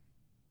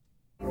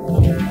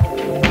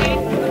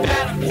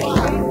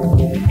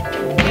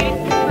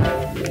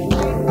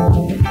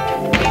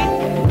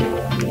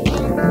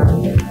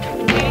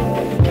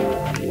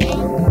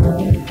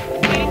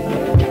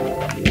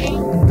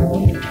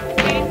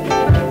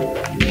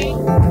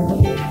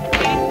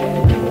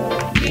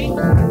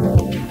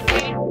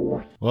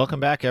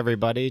Welcome back,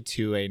 everybody,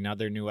 to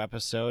another new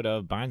episode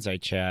of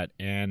Bonsai Chat.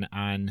 And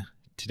on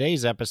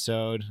today's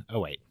episode,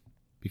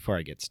 before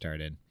I get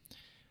started,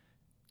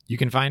 you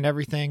can find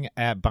everything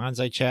at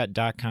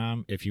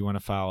bonsaichat.com. If you want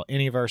to follow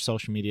any of our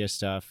social media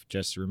stuff,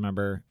 just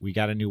remember we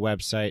got a new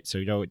website,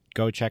 so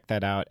go check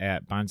that out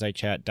at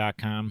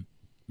bonsaichat.com.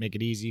 Make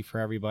it easy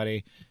for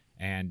everybody.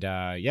 And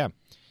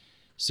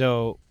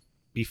so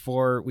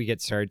before we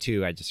get started,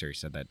 too, I just already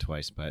said that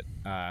twice, but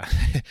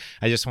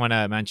I just want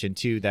to mention,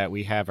 too, that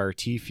we have our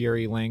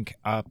T-Fury link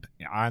up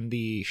on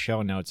the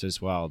show notes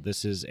as well.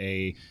 This is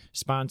a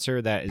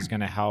sponsor that is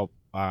going to help,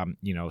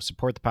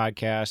 support the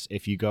podcast.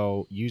 If you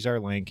go use our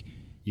link,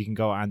 you can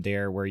go on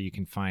there where you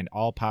can find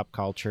all pop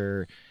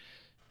culture,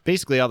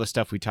 basically all the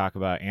stuff we talk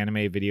about,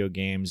 anime, video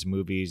games,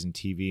 movies, and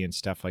TV and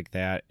stuff like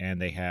that.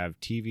 And they have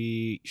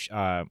TV,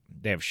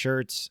 they have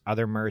shirts,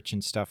 other merch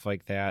and stuff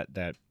like that,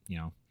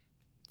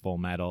 Full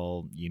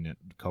Metal,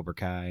 Cobra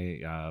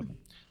Kai,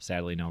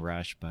 sadly no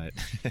Rush, but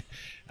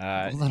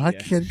then I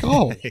can't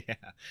go. Yeah.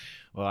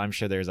 Well, I'm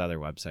sure there's other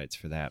websites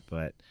for that,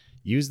 but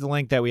use the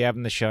link that we have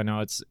in the show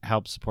notes,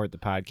 help support the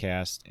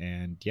podcast,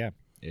 and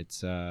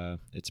it's a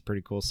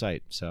pretty cool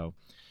site. So,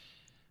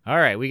 all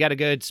right, we got a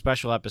good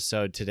special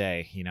episode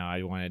today.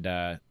 I wanted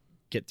to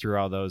get through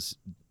all those,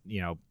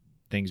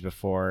 things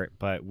before,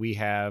 but we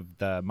have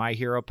the My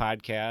Hero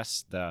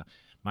podcast, the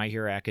My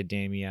Hero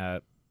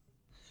Academia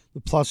The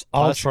Plus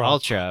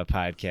Ultra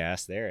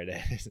podcast. There it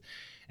is.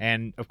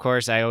 And of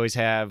course, I always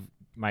have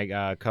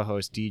my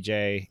co-host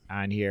DJ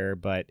on here,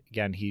 but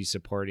again, he's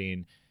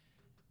supporting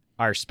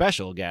our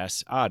special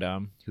guest,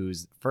 Autumn,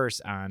 who's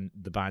first on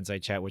the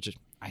Bonsai Chat, which is,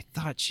 I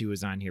thought she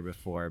was on here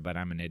before, but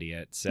I'm an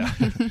idiot.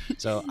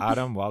 So,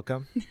 Autumn,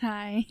 welcome.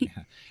 Hi. Yeah.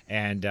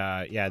 And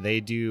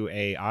they do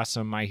a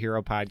awesome My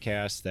Hero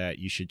podcast that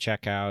you should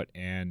check out.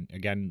 And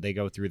again, they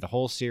go through the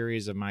whole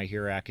series of My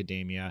Hero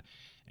Academia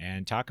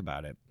and talk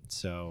about it.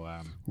 So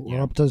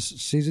we're up to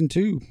season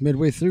 2,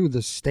 midway through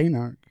the Stain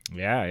arc.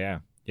 Yeah.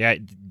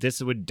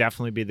 This would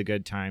definitely be the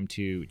good time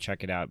to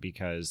check it out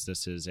because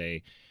this is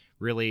a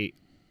really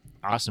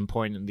awesome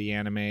point in the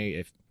anime.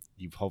 If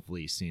you've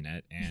hopefully seen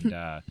it, and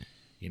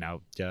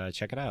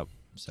check it out.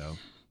 So,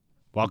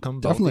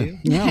 welcome, definitely. Both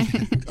of you. Yeah,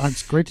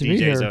 it's great to be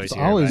here.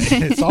 Always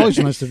It's always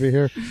nice to be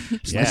here.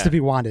 It's nice to be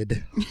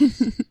wanted.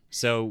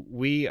 So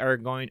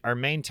our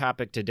main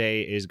topic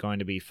today is going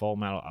to be Full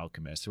Metal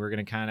Alchemist. We're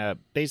going to kind of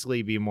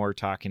basically be more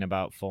talking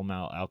about Full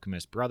Metal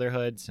Alchemist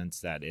Brotherhood,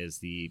 since that is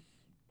the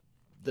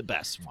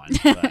best one.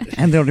 But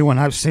and the only one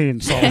I've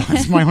seen, so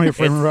it's my only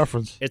frame of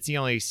reference. It's the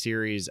only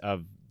series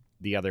of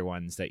the other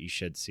ones that you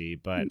should see,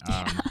 but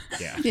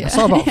yeah. I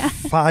saw about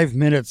 5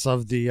 minutes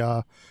of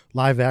the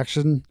live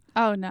action.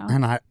 Oh no!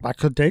 And I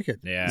could take it.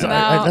 Yeah, so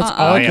that's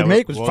all I could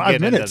make was 5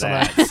 minutes.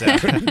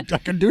 That, I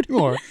couldn't do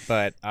anymore.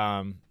 But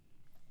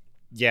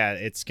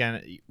it's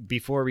gonna.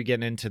 Before we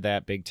get into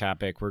that big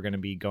topic, we're gonna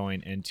be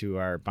going into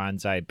our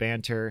bonsai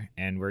banter,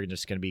 and we're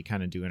just gonna be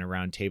kind of doing a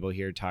round table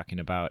here, talking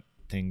about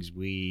things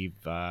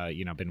we've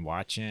been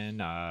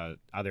watching,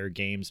 other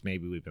games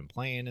maybe we've been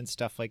playing and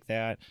stuff like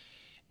that.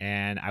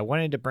 And I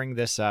wanted to bring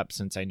this up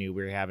since I knew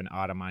we were having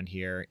Autumn on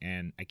here,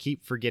 and I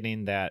keep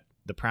forgetting that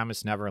The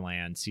Promised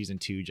Neverland Season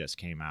 2 just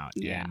came out.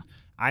 Yeah. And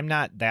I'm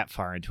not that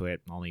far into it,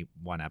 only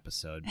one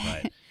episode,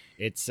 but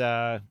it's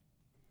I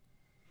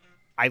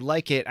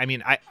like it. I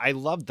mean, I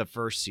loved the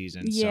first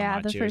season so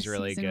much. It was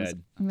really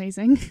good.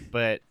 Amazing.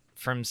 But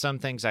from some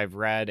things I've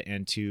read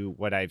and to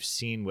what I've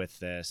seen with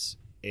this,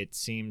 it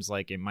seems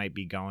like it might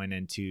be going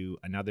into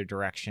another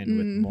direction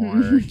with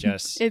more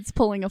just... It's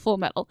pulling a Full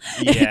Metal.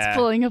 Yeah. It's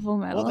pulling a Full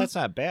Metal. Well, that's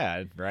not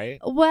bad, right?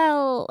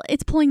 Well,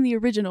 it's pulling the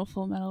original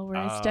Full Metal,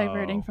 where it's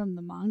diverting from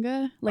the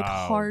manga,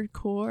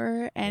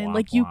 hardcore, and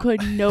womp, you womp.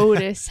 could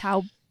notice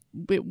how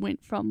it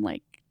went from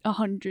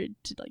 100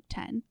 to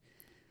 10.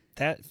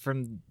 That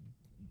from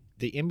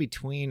the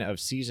in-between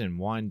of season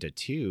 1 to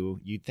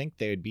 2, you'd think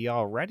they would be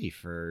all ready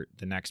for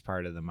the next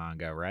part of the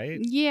manga, right?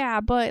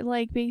 Yeah, but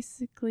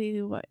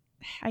basically what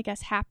I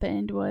guess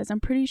happened was,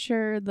 I'm pretty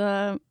sure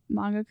the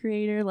manga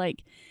creator,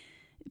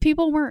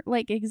 people weren't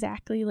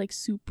exactly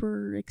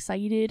super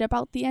excited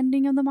about the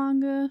ending of the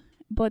manga,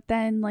 but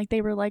then they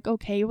were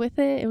okay with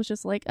it. It was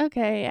just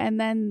okay, and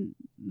then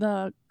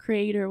the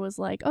creator was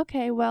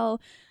okay,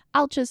 well,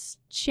 I'll just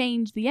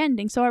change the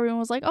ending. So everyone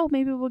was oh,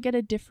 maybe we'll get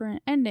a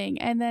different ending.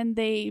 And then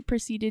they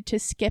proceeded to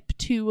skip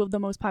 2 of the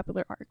most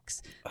popular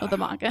arcs of the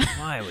manga.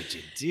 Why would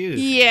you do that?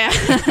 Yeah,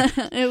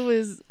 it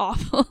was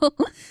awful.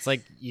 It's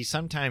you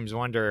sometimes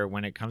wonder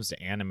when it comes to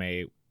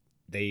anime,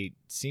 they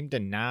seem to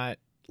not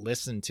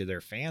listen to their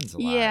fans a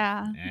lot.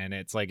 Yeah. And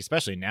it's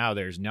especially now,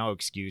 there's no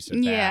excuse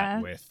of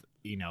that with,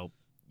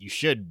 you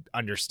should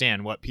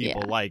understand what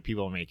people like.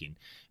 People making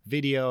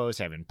videos,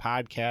 having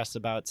podcasts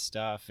about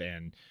stuff,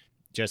 and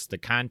just the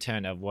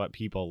content of what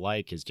people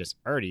like is just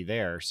already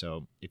there.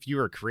 So if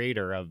you're a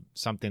creator of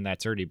something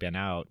that's already been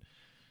out,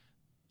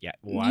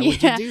 why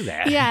would you do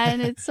that? Yeah,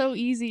 and it's so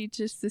easy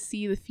just to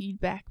see the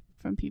feedback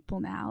from people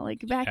now.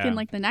 Like back Yeah. in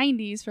like the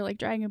 90s for like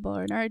Dragon Ball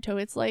or Naruto,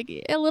 it's like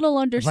a little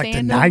Like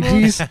understandable. the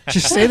 90s?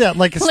 Just say that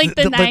like it's Like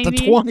the like the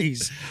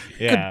 20s.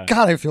 Yeah. Good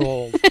God, I feel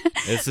old.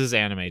 This is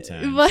anime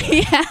time. But so.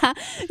 yeah,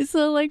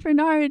 so like for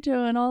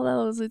Naruto and all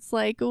those, it's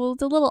like, well,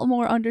 it's a little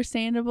more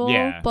understandable.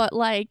 Yeah. But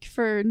like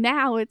for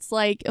now, it's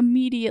like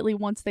immediately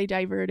once they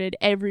diverted,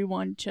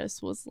 everyone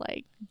just was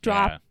like,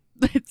 drop. Yeah.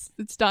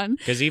 It's done.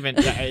 Because even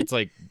it's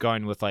like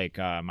going with like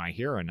My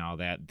Hero and all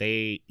that,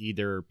 they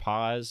either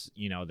pause,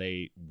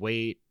 they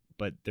wait,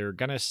 but they're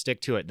gonna stick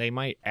to it. They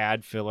might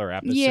add filler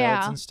episodes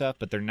Yeah. and stuff,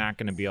 but they're not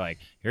gonna be like,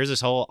 here's this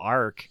whole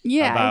arc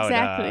Yeah, about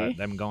exactly.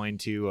 them going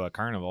to a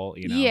carnival,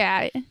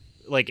 Yeah,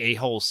 like a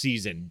whole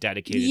season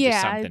dedicated to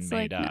yeah, something it's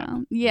made like up.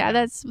 no. Yeah,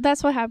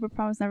 that's what happened with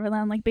Promised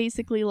Neverland. Like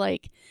basically,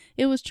 like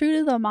it was true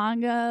to the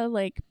manga,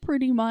 like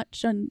pretty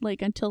much,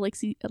 until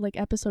like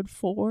episode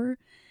 4.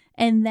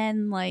 And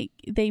then, like,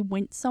 they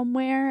went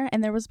somewhere,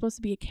 and there was supposed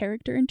to be a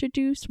character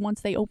introduced once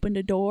they opened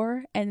a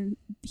door, and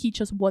he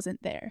just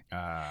wasn't there.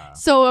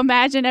 So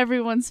imagine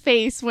everyone's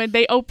face when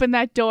they opened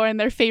that door and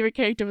their favorite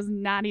character was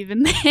not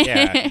even there.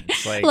 Yeah,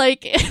 it's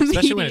like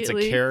especially when it's a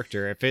immediately.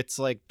 character. If it's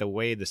like the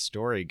way the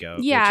story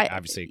goes, Yeah. which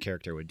obviously a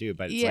character would do,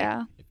 but it's Yeah.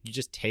 like if you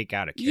just take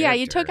out a character. Yeah,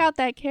 you took out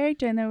that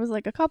character, and there was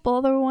like a couple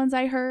other ones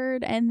I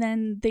heard, and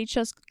then they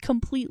just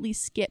completely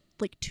skipped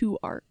like 2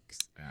 arcs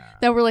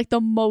that were like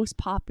the most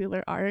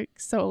popular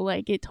arcs. So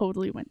like it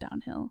totally went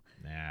downhill,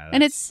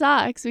 and it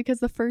sucks because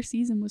the first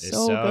season was It's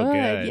so so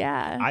good.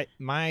 Yeah,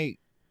 My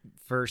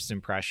first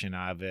impression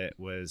of it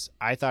was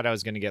I thought I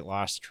was going to get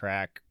lost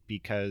track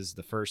because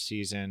the first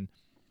season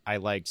I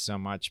liked so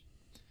much,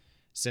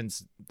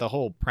 since the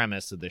whole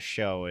premise of the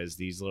show is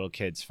these little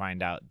kids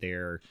find out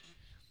they're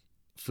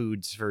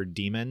foods for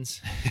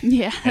demons.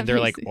 yeah, And they're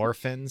like basically.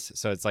 orphans,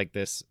 so it's like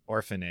this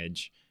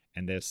orphanage,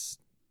 and this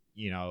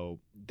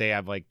they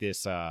have like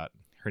this her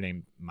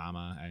name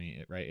Mama, I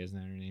mean, right, isn't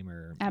that her name?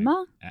 Or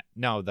Emma?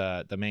 no,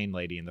 the main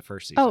lady in the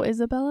first season. Oh,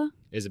 Isabella?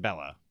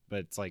 Isabella, but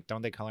it's like,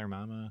 don't they call her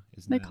Mama?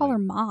 Isn't They that call like- her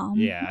mom.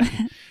 Yeah,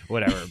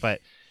 whatever.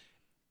 But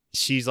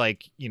she's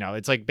like,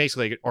 it's like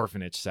basically an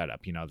orphanage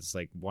setup. It's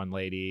like one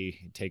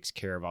lady takes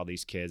care of all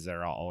these kids that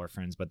are all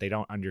orphans, but they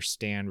don't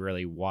understand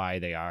really why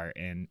they are.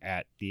 And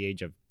at the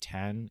age of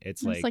 10,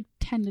 it's like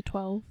 10 to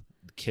 12.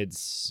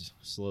 kids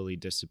slowly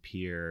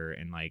disappear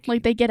and like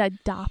Like they get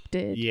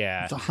adopted.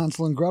 yeah. It's a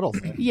Hansel and Gretel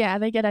thing. Yeah,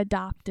 they get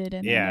adopted,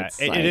 and then Yeah,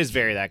 it's it is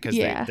very that because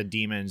Yeah. the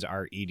demons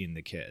are eating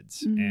the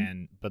kids,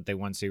 Mhm. but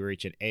once they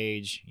reach an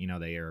age,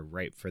 they are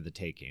ripe for the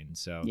taking.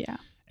 So yeah.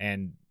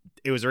 and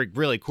it was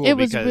really cool It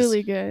was because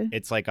really good.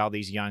 it's like all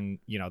these young,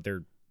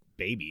 they're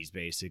babies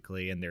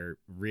basically, and they're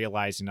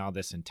realizing all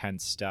this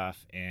intense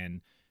stuff.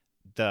 And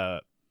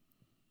the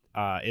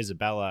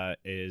Isabella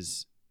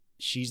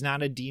she's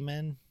not a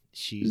demon.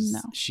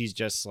 She's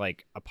just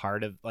like a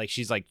part of, like,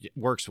 she's like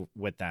works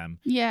with them.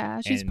 Yeah,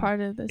 she's and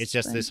part of this. It's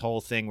just thing. this whole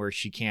thing where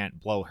she can't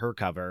blow her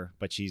cover,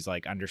 but she's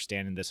like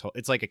understanding this whole.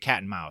 It's like a cat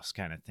and mouse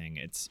kind of thing.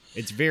 It's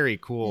very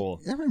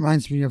cool. That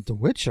reminds me of The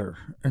Witcher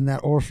and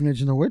that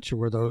orphanage in The Witcher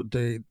where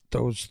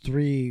those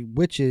 3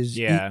 witches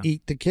Yeah.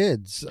 eat the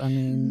kids. I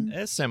mean,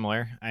 It's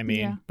similar. I mean,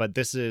 Yeah. but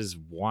this is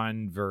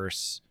one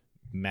versus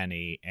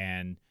many,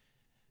 and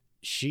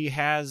she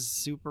has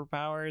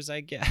superpowers,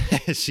 I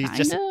guess. She's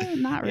just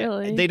not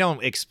really. They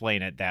don't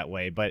explain it that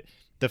way, but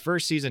the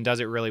first season does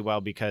it really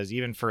well because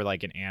even for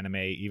like an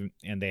anime,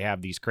 and they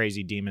have these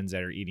crazy demons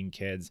that are eating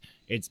kids,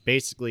 it's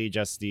basically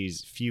just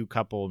these few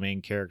couple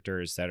main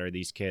characters that are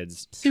these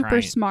kids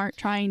super smart,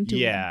 trying to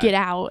Yeah. get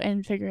out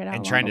and figure it out,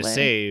 and along trying the to way.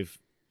 save,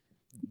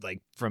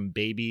 like, from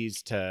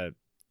babies to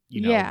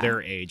Yeah.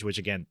 their age, which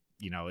again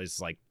is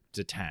like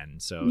to 10.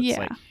 So it's Yeah.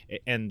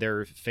 like, and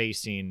they're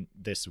facing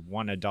this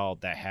one adult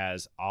that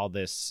has all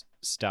this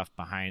stuff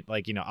behind,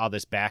 like, all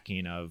this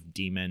backing of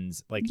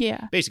demons, like,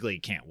 Yeah, basically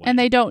you can't win. and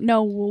they don't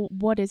know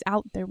what is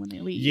out there when they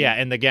leave. Yeah,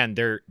 and again,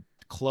 they're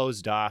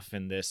closed off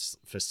in this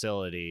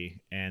facility,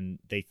 and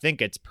they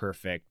think it's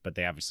perfect, but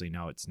they obviously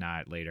know it's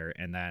not later.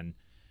 And then,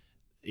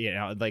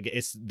 like,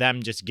 it's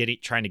them just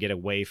trying to get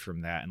away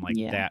from that, and like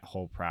Yeah. that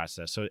whole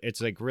process. So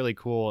it's like really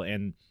cool.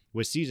 And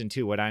with season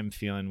 2, what I'm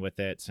feeling with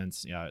it,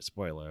 since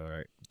spoiler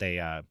alert,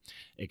 they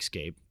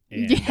escape.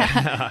 And,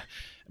 Yeah.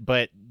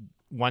 but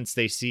once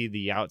they see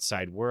the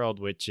outside world,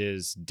 which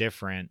is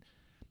different,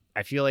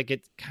 I feel like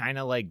it kind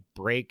of like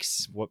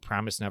breaks what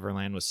Promised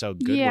Neverland was so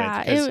good with.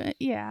 'Cause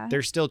yeah.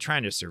 they're still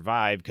trying to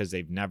survive because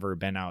they've never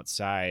been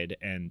outside,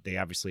 and they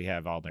obviously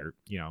have all their,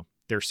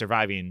 they're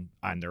surviving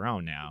on their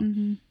own now.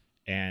 Mhm.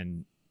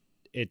 And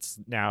it's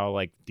now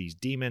like these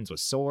demons with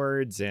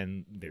swords,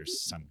 and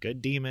there's some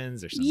good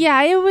demons. There's some,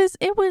 Yeah, it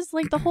was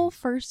like the whole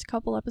first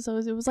couple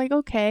episodes. It was like,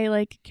 okay,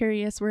 like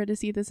curious where to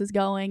see this is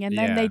going, and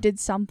then Yeah. they did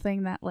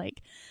something that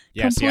like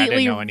Yeah, see, I didn't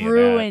completely know any of that.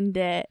 ruined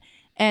it,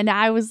 and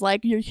I was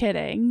like, you're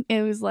kidding.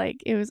 It was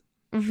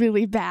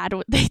really bad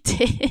what they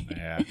did.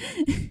 Yeah.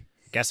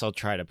 Guess I'll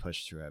try to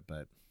push through it,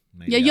 but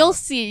maybe Yeah, you'll I'll-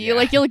 see.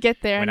 yeah. You'll get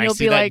there, When and I you'll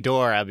see be that like,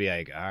 door, I'll be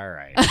like, all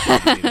right,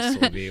 maybe this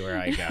will be where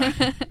I go.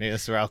 Maybe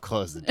this is where I'll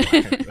close the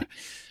door.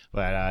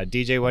 But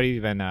DJ, what have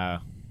you been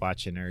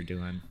watching or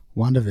doing?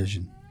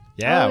 WandaVision.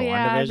 Yeah, oh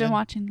yeah, I've been WandaVision.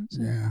 watching.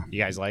 Yeah. You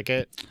guys like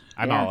it?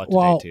 I'm Yeah. all up to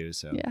Well, date too.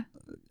 So Yeah.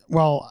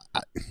 Well,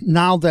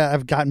 now that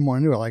I've gotten more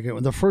into it, like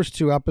the first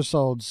 2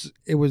 episodes,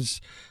 it was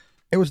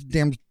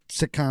damn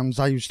sitcoms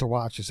I used to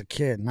watch as a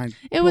kid, and I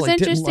It was really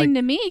didn't interesting like,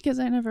 to me because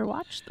I never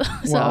watched those.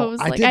 So well, it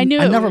was I like didn't- I knew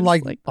I it never was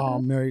liked like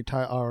Mary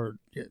Tyler or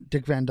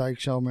Dick Van Dyke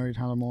Show, Mary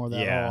Tyler Moore. That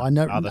yeah, all. I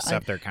never all the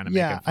stuff they're kind of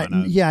yeah, making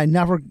fun of. yeah, I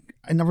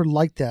never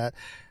liked that.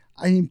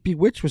 I mean,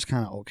 Bewitched was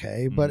kind of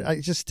okay, but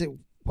Mm-hmm. it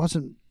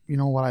wasn't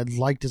what I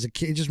liked as a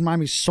kid. It just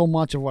reminded me so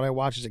much of what I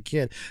watched as a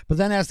kid. But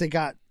then as they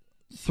got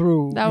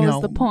through, That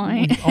was the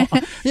point.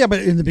 yeah,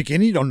 but in the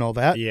beginning you don't know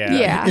that. Yeah.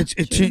 Yeah.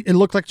 It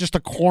looked like just a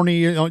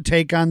corny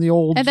take on the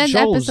old And then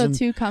shows. episode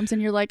 2 comes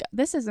and you're like,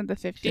 this isn't the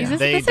 50s. Yeah. This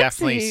They is the 60s.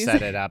 definitely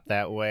set it up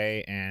that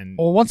way, and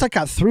Well, once I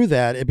got through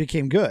that, it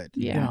became good.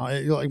 Yeah.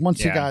 Like once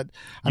you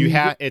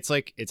Yeah. got,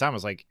 it's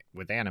almost like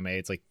with anime.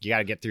 It's like you got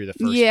to get through the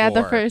first. Yeah,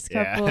 the 4. first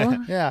Yeah.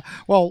 couple. Yeah.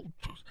 Well,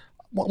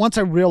 once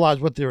I realized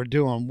what they were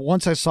doing,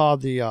 once I saw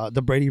the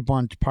Brady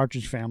Bunch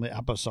Partridge Family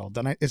episode,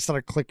 then it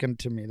started clicking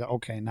to me that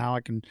okay, now I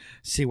can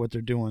see what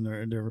they're doing.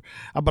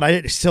 But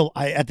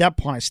at that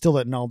point I still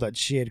didn't know that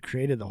she had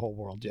created the whole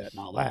world yet and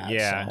all that.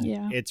 Yeah. So.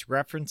 Yeah. It's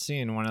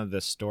referencing one of the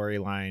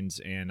storylines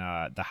in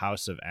the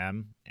House of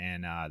M,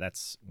 and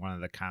that's one of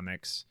the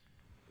comics.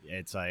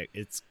 It's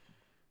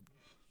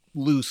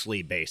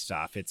loosely based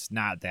off. It's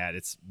not that.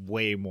 It's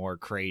way more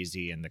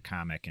crazy in the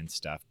comic and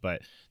stuff.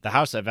 But the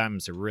House of M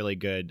is a really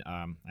good.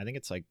 I think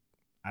it's like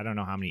I don't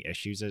know how many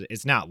issues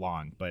it's not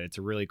long, but it's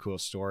a really cool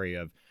story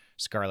of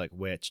Scarlet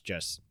Witch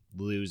just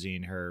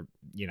losing her,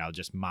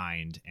 just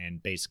mind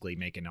and basically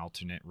make an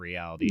alternate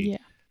reality. Yeah.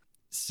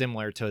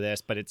 Similar to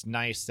this, but it's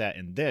nice that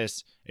in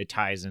this it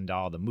ties into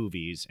all the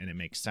movies and it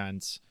makes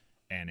sense,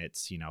 and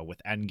it's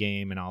with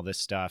Endgame and all this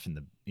stuff and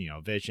the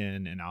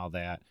Vision and all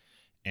that,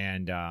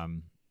 and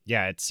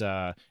it's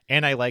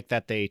and I like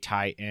that they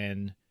tie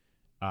in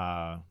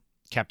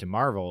Captain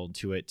Marvel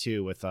to it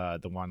too with the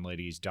one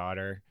lady's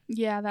daughter.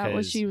 Yeah,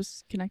 she 'Cause-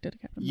 was connected to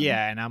Captain Marvel.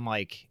 Yeah, and I'm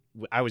like,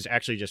 I was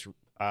actually just me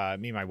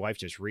and my wife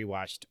just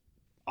rewatched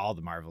all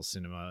the Marvel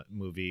Cinema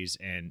movies,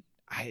 and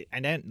I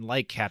didn't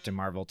like Captain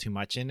Marvel too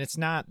much, and it's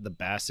not the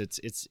best.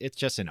 It's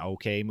just an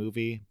okay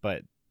movie,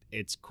 but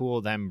it's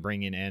cool them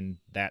bringing in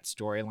that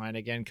storyline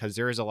again because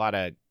there is a lot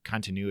of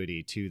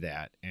continuity to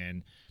that,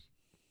 and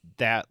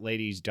that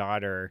lady's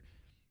daughter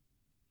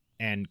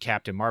and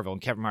Captain Marvel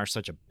is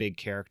such a big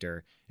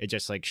character. It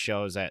just like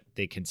shows that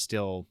they can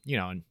still,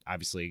 and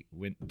obviously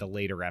when the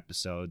later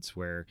episodes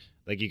where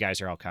like you guys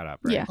are all caught up,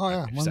 right? Yeah. Oh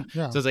yeah. Okay, Well,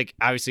 yeah. So it's like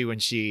obviously when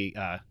she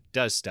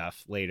does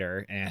stuff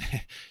later and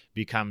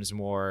becomes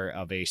more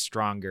of a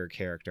stronger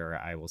character,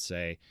 I will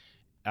say,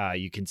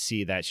 you can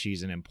see that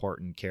she's an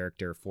important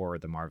character for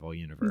the Marvel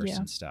universe Yeah.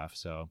 and stuff.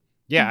 So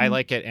yeah, I Mhm.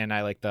 like it, and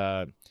I like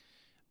the,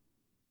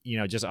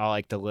 just all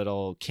like the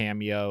little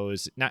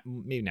cameos,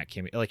 maybe not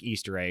cameo, like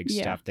Easter egg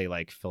Yeah. stuff they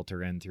like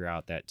filter in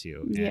throughout that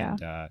too. Yeah.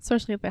 And,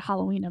 Especially at the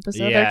Halloween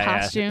episode. Yeah, Their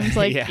costumes,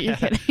 like, yeah. you're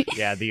kidding.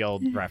 yeah, the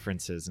old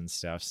references and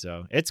stuff.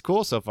 So it's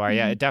cool so far.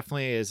 Yeah, Mhm. it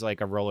definitely is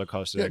like a roller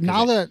coaster. Yeah, 'cause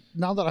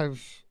now that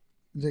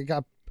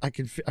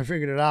I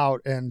figured it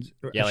out, and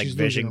yeah, like she's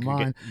Vision losing her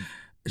could mind.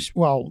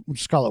 Well,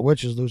 Scarlet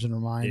Witch is losing her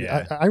mind.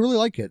 Yeah. I really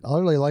like it. I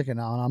really like it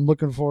now, and I'm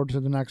looking forward to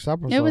the next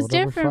episode. It was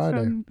every Friday.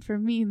 different for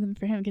me than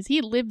for him because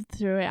he lived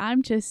through it.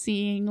 I'm just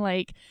seeing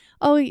like,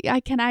 oh,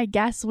 I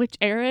guess which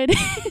era it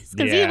is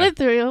because he Yeah. lived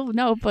through it. Oh,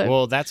 no, but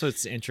well, that's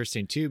what's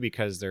interesting too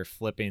because they're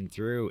flipping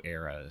through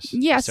eras.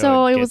 yeah,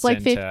 so it was gets like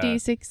into-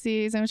 50s,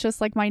 60s, and it was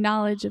just like my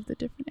knowledge of the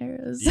different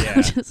eras.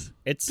 Yeah. Just-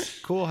 It's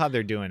cool how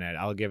they're doing it.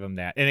 I'll give them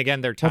that. And again,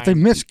 they're But they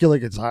tying. missed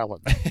Gilligan's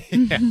Island.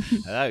 Yeah.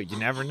 Oh, you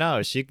never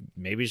know.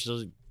 Maybe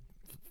she'll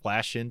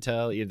flash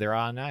into they're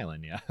on an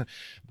island. Yeah,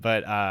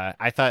 but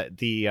I thought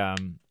the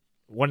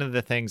one of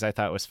the things I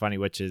thought was funny,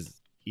 which is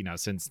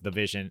since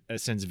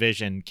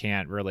Vision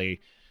can't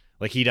really,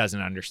 like, he doesn't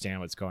understand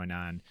what's going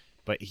on,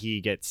 but he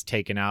gets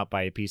taken out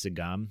by a piece of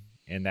gum.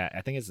 And that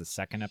I think is the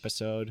second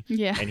episode,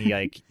 yeah. and he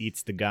like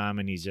eats the gum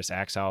and he just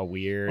acts all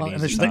weird. Well, He's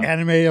and it's just the all-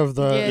 anime of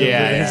the Yeah,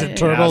 yeah, Ninja yeah.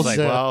 Turtles. And I was like,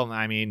 yeah. well,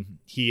 I mean,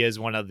 he is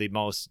one of the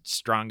most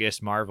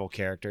strongest Marvel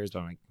characters, but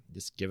I'm like,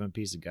 just give him a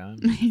piece of gum.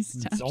 He's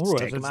It's done. over Just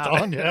with. take him It's out.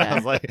 done. Yeah. I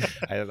was like,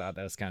 I thought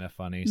that was kind of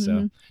funny. So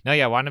Mhm. no,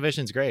 yeah,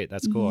 WandaVision's great.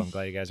 That's cool. Mhm. I'm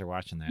glad you guys are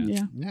watching that.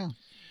 Yeah. Yeah.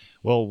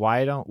 Well,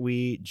 why don't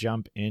we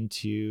jump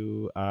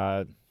into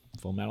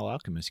Full Metal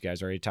Alchemist? You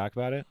guys already talked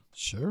about it?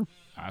 Sure.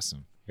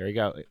 Awesome. Here we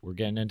go. We're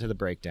getting into the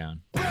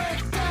breakdown.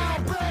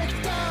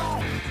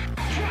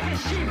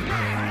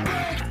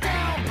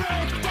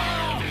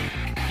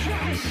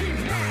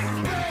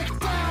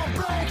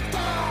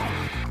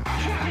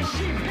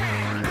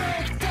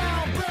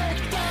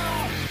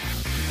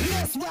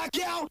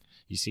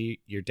 You see,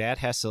 your dad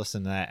has to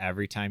listen to that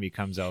every time he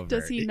comes over.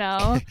 Does he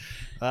know?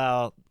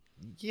 Well,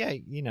 yeah,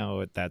 you know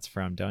what that's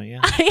from, don't you?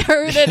 I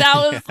heard it.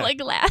 I was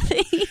like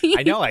laughing.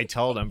 I know I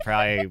told him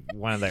probably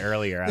one of the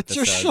earlier It's episodes.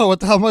 your show. What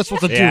the hell am I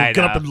supposed to do? Yeah, I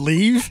Get up know. and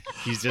leave?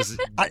 He's just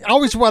I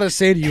always want to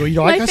say to you,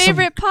 I My got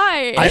favorite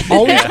part. some. I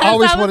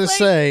always I want to was like-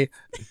 say,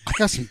 I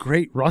got some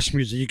great Rush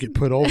music you could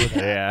put over that.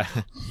 yeah.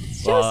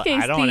 Well,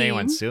 Shusuke's I don't want team.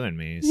 anyone suing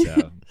me,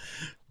 so.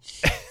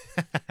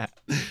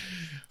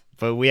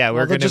 But yeah, Well, we're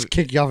they'll gonna just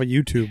kick you off of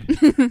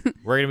YouTube.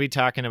 we're gonna be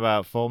talking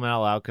about Full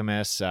Metal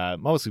Alchemist,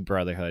 mostly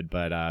Brotherhood,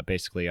 but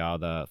basically all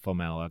the Full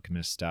Metal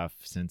Alchemist stuff.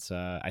 Since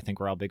I think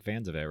we're all big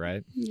fans of it,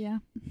 right? Yeah.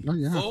 Oh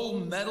yeah. Full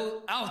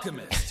Metal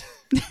Alchemist.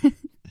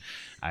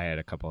 I had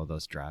a couple of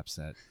those drops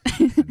that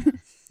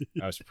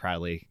I was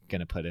probably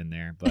gonna put in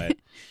there, but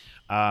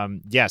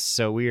yes.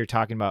 So we are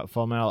talking about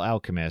Full Metal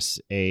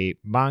Alchemist, a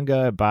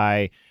manga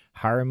by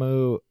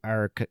Harumu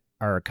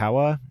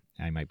Arakawa.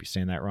 I might be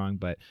saying that wrong,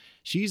 but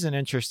she's an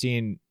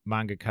interesting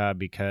mangaka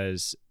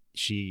because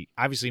she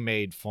obviously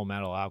made Full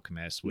Metal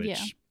Alchemist, which Yeah.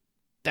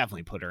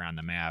 definitely put her on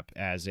the map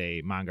as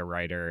a manga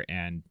writer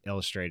and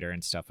illustrator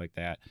and stuff like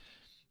that.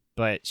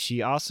 But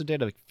she also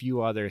did a few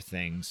other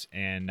things.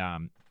 And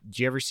did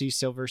you ever see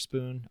Silver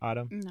Spoon,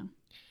 Autumn? No.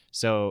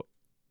 So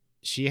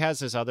she has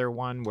this other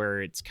one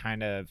where it's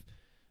kind of,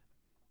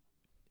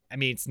 I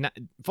mean, it's not,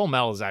 Full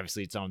Metal is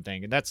obviously its own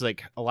thing. And that's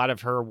like a lot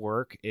of her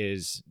work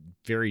is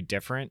very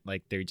different.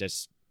 Like they're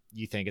just,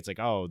 you think it's like,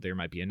 oh, there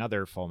might be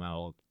another Full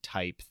Metal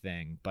type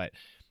thing. But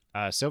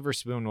Silver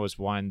Spoon was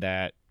one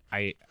that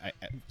I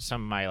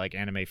some of my like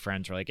anime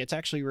friends were like, it's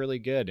actually really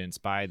good. And it's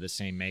by the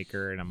same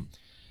maker. And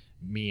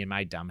me in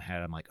my dumb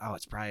head, I'm like, oh,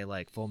 it's probably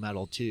like Full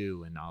Metal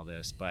 2 and all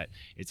this. But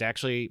it's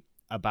actually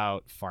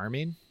about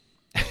farming.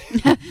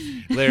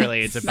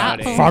 Literally, it's about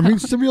Not a Farming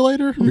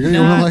simulator?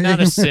 not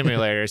a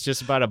simulator. It's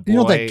just about a boy. You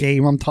know that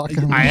game I'm talking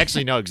about? I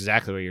actually know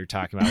exactly what you're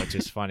talking about, which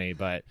is funny,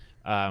 but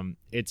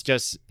it's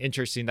just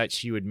interesting that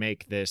she would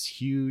make this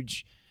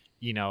huge,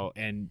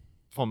 and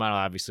Full Metal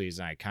obviously is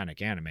an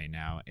iconic anime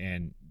now,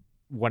 and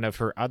one of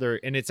her other,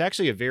 and it's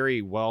actually a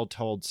very well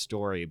told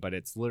story, but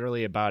it's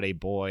literally about a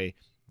boy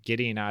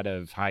getting out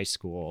of high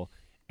school,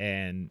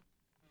 and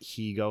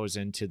he goes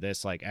into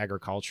this like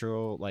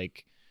agricultural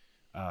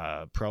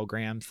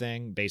program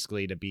thing,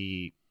 basically to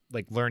be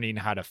like learning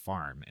how to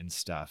farm and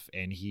stuff,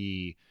 and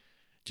he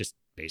just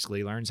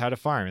basically learns how to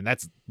farm, and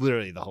that's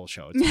literally the whole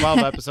show. It's 12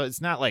 episodes.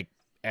 It's not like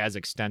as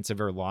extensive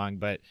or long,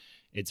 but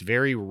it's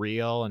very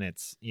real, and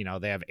it's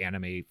they have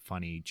anime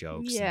funny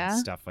jokes Yeah. and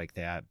stuff like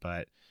that,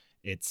 but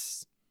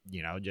it's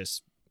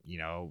just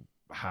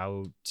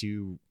how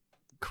to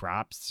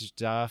crop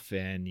stuff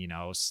and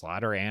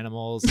slaughter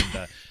animals,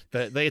 and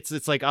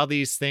it's like all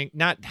these things,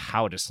 not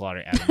how to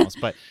slaughter animals,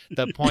 but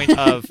the point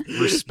of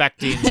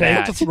respecting Take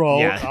that, the throat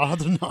yeah, out of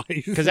the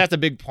knife. because that's a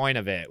big point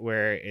of it,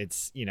 where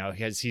it's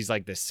he's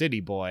like the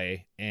city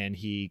boy, and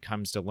he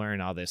comes to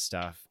learn all this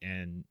stuff,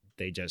 and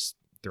they just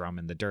throw him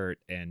in the dirt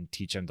and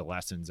teach him the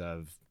lessons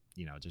of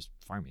just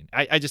farming.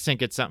 I just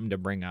think it's something to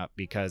bring up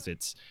because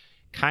it's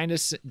kind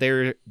of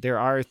there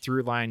are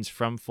through lines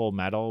from Full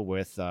Metal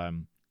with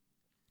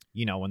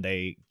when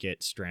they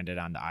get stranded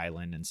on the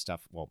island and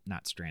stuff. Well,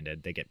 not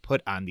stranded, they get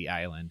put on the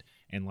island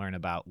and learn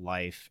about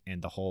life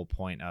and the whole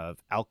point of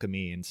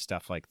alchemy and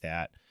stuff like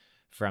that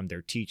from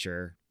their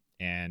teacher.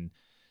 And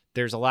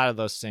there's a lot of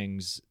those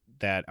things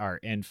that are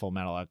in Full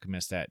Metal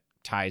Alchemist that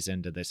ties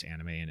into this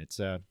anime, and it's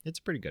a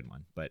pretty good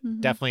one. But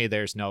definitely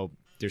there's no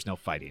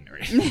fighting or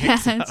anything. Yeah,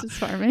 So, it's just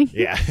farming.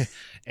 yeah.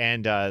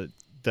 And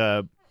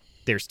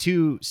there's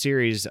 2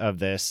 series of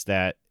this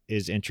that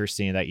is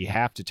interesting that you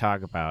have to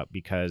talk about,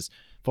 because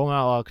Full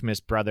Metal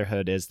Alchemist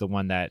Brotherhood is the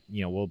one that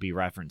we'll be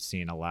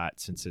referencing a lot,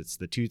 since it's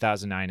the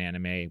 2009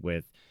 anime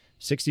with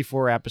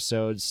 64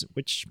 episodes,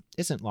 which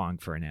isn't long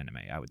for an anime,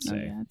 I would Oh,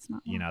 say. yeah, it's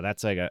not long.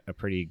 That's like a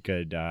pretty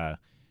good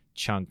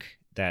chunk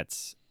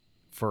that's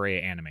for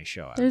a anime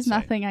show. I There's would say.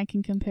 nothing I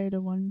can compare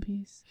to One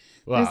Piece.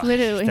 Well, There's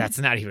literally that's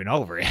not even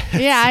over yet.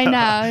 Yeah, I So-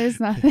 know. There's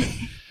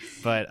nothing.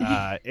 But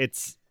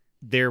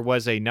there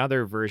was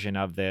another version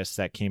of this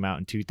that came out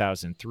in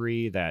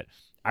 2003 that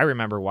I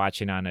remember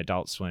watching on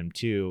Adult Swim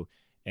too.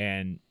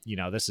 And,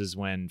 this is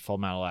when Full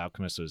Metal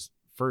Alchemist was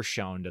first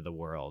shown to the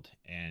world.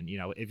 And,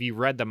 if you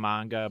read the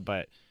manga,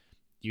 but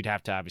you'd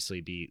have to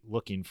obviously be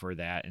looking for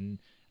that. And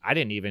I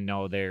didn't even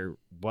know there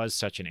was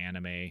such an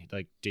anime.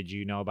 Like, did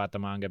you know about the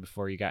manga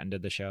before you got into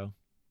the show?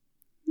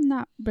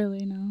 Not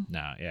really, no.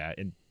 No, yeah.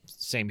 And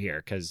same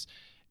here, because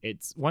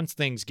it's once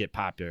things get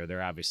popular,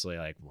 they're obviously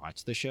like,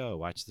 watch the show.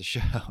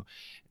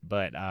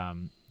 But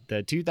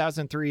the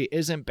 2003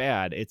 isn't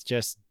bad. It's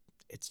just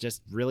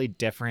really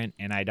different,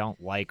 and I don't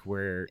like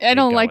where I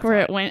don't go like with where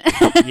it. it went.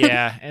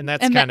 Yeah, and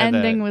that's And the kind of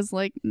ending was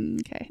like,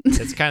 okay.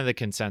 it's kind of the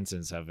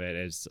consensus of it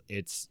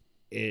is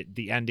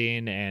the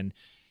ending, and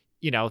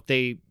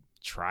they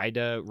tried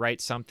to write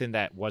something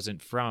that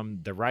wasn't from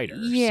the writer.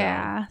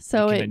 Yeah,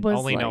 so you it can was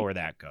only know like, where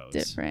that goes.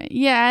 different.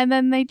 Yeah, and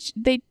then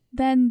they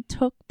then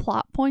took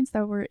plot points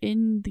that were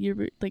in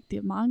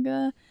the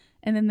manga,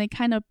 and then they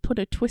kind of put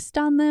a twist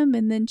on them,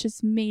 and then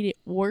just made it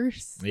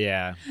worse.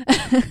 Yeah.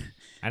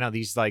 I know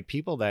these like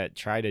people that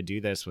try to do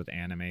this with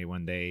anime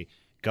when they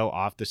go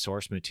off the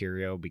source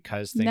material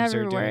because things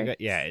Never are doing works. good.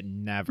 Yeah, it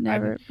never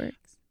Never works.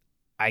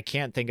 I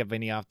can't think of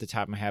any off the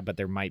top of my head, but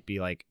there might be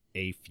like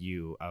a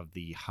few of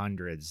the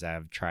hundreds that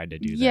have tried to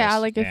do this. Yeah,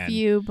 like a And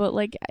few, but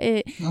like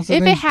if Also,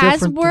 it things has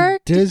different than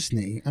worked,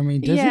 Disney. I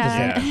mean, Disney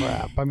Yeah. doesn't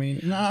crap. I mean,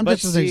 no, But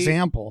just as an see,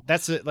 example.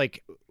 That's it,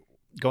 like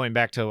going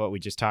back to what we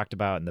just talked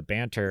about in the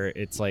banter.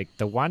 It's like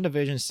the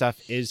WandaVision stuff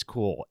is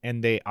cool,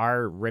 and they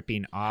are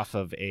ripping off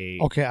of a.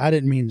 Okay, I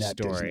didn't mean that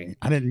story. Disney.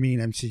 I didn't mean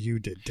MCU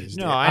did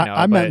Disney. No, I know.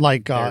 I meant but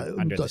like they're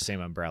under the- the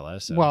same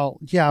umbrella. So. well,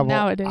 yeah. Well,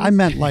 Nowadays. I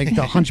meant like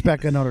the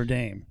Hunchback of Notre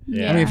Dame.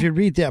 Yeah. I mean, if you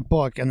read that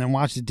book and then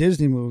watch the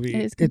Disney movie,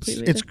 It is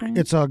completely different.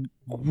 it's a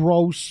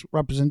gross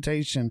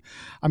representation.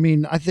 I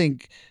mean, I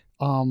think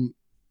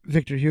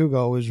Victor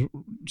Hugo was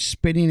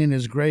spitting in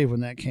his grave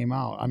when that came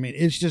out. I mean,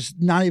 it's just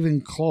not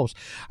even close.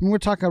 I mean, we're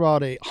talking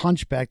about a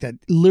hunchback that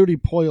literally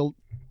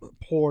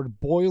poured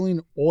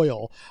boiling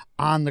oil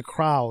on the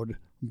crowd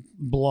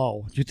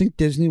below. Do you think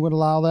Disney would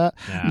allow that?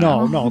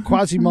 No.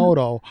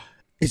 Quasimodo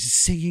is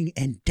singing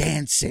and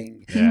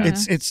dancing. Yeah.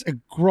 It's a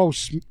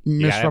gross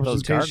yeah, have those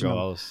misrepresentation. of-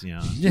 gargoyles, you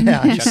know.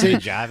 Yeah, you Chuck see,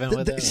 and jiving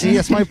with it. see,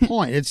 that's my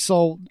point. It's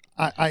so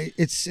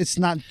it's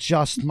not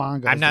just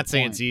manga. I'm is not the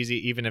saying point. it's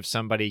easy. Even if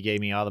somebody gave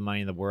me all the money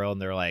in the world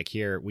and they're like,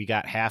 "Here, we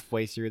got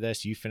halfway through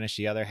this. You finish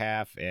the other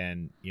half,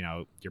 and you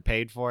know you're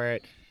paid for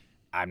it."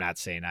 I'm not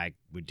saying I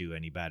would do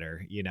any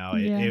better. You know,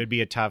 Yeah. it would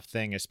be a tough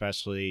thing,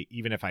 especially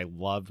even if I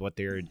loved what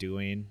they were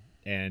doing.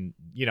 And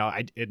you know,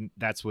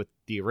 that's with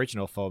the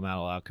original Full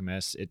Metal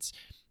Alchemist.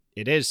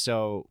 It is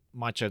so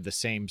much of the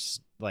same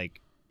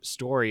like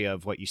story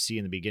of what you see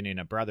in the beginning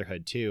of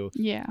Brotherhood too.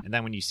 Yeah, And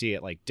then when you see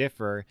it like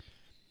differ,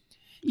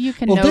 you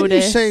can Well, notice. didn't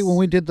you say when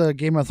we did the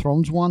Game of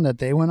Thrones one that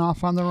they went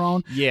off on their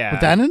own? yeah,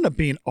 But that ended up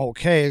being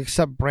okay,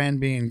 except Bran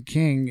being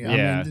king. I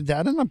Yeah. mean,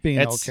 that ended up being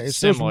It's okay.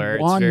 So there's similar.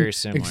 It's one very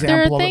similar. example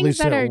there are of at things least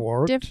that it are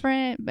worked.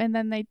 different, and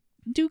then they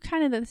do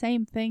kind of the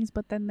same things,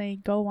 but then they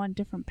go on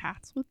different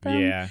paths with them.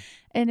 yeah.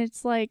 And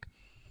it's like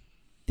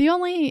the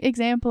only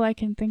example I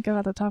can think of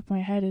at the top of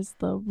my head is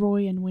the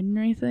Roy and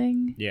Winry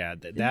thing. Yeah,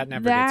 that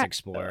never That gets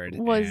explored.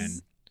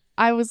 Was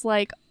I was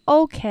like,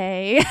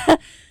 okay.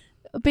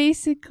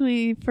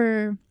 Basically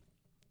for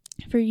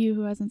you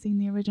who hasn't seen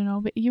the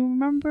original, but you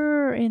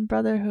remember in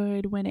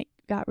Brotherhood when it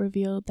got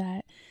revealed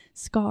that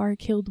Scar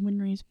killed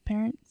Winry's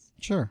parents?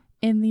 Sure.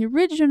 In the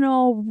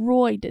original,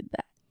 Roy did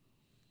that.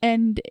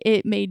 And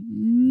it made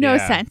no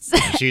Yeah. sense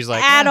And she's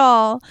like, at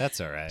all. That's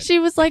all right. She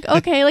was like,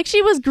 okay, like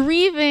she was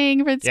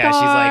grieving for Scar, Yeah,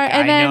 she's like,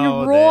 and I then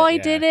know Roy that,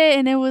 yeah. did it,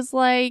 and it was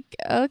like,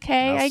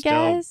 okay, I'll I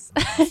guess.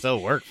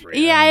 still work for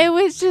you. Yeah, it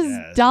was just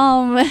Yes.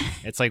 dumb.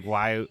 It's like,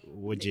 why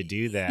would you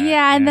do that?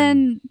 Yeah, and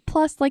then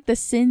plus like the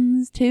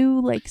sins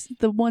too, like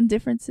the one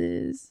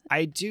differences.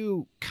 I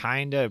do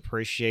kind of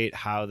appreciate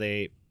how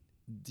they,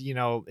 you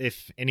know,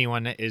 if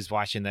anyone is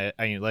watching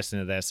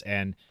listening to this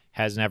and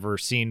has never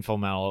seen Full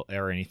Metal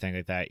or anything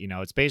like that, you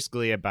know, it's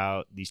basically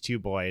about these two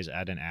boys,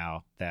 Ed and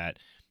Al, that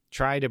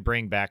try to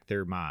bring back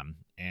their mom,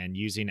 and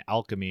using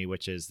alchemy,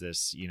 which is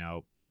this, you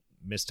know,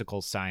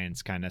 mystical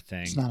science kind of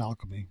thing. It's not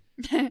alchemy.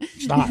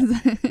 It's not.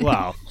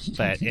 Well,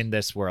 but in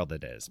this world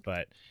it is.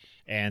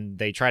 And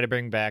they try to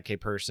bring back a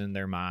person,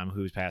 their mom,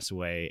 who's passed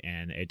away,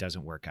 and it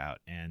doesn't work out,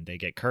 and they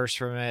get cursed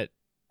from it.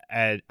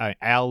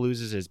 Al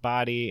loses his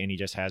body and he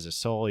just has his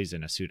soul. He's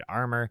in a suit of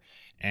armor,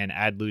 and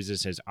Ed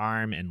loses his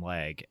arm and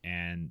leg,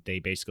 and they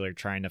basically are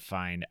trying to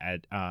find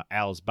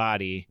Al's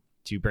body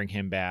to bring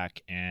him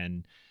back,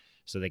 and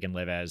so they can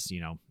live as,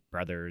 you know,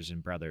 brothers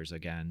and brothers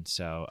again.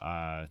 So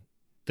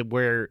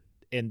where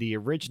in the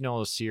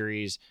original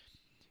series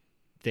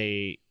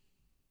it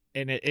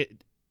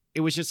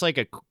was just like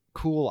a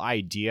cool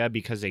idea,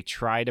 because they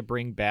try to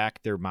bring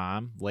back their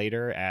mom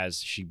later as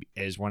she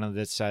is one of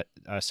the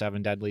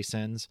seven deadly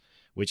sins,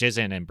 which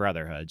isn't in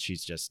Brotherhood.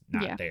 She's just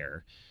not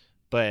there.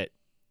 But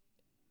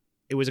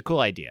it was a cool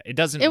idea. It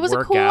doesn't. It was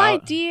work a cool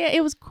out idea.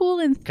 It was cool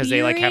in theory, because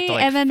they like have to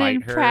like and then fight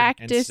in her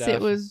practice, and it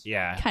stuff. was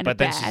kind kinda But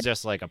then bad. she's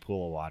just like a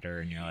pool of water,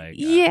 and you're like,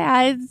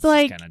 yeah, it's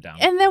like, kind of dumb.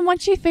 and then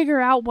once you figure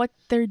out what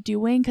they're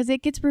doing, because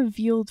it gets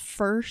revealed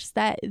first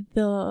that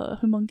the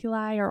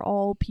homunculi are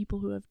all people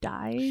who have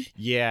died.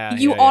 Yeah,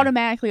 You yeah.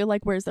 automatically are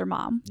like, where's their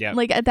mom? Yeah.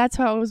 Like that's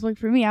how it was like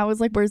for me. I was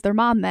like, where's their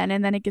mom then?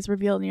 And then it gets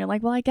revealed, and you're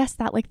like, well, I guess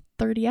that like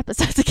 30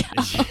 episodes ago.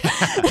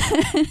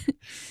 Yeah.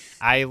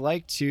 I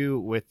like too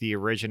with the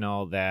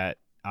original that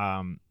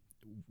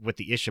with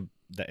the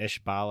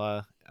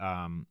Ishbala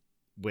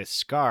with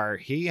Scar,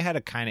 he had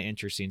a kind of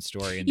interesting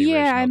story in the original.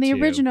 Yeah, in the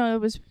too. original, it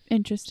was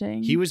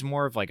interesting. He was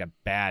more of like a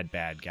bad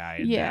guy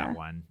in that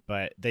one,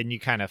 but then you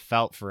kind of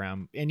felt for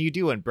him, and you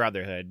do in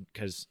Brotherhood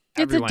because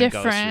everyone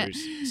different.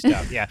 goes through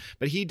stuff. Yeah,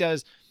 but he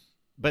does.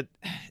 But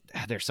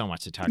there's so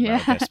much to talk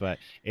about with this. But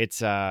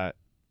it's I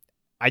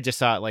just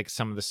thought like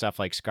some of the stuff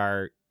like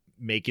Scar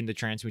making the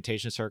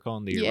transmutation circle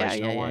in the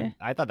original one.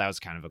 I thought that was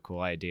kind of a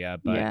cool idea,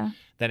 but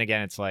then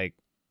again, it's like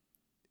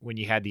when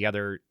you had the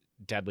other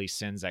deadly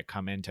sins that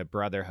come into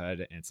Brotherhood,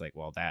 and it's like,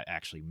 well, that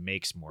actually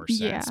makes more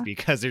sense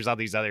because there's all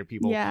these other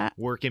people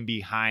working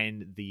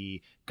behind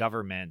the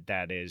government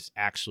that is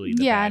actually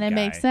the bad and it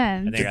guy. makes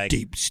sense. And they're like,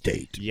 deep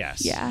state.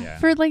 Yes. Yeah.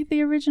 For like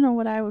the original,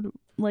 what I would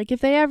Like, if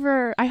they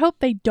ever, I hope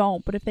they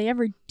don't, but if they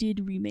ever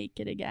did remake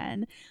it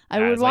again, I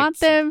Yeah, would it's like want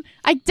them.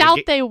 I doubt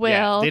they will.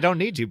 Yeah, they don't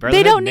need to. They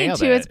Brotherhood don't need nailed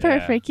to. it. It's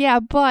perfect. Yeah.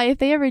 But if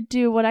they ever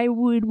do, what I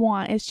would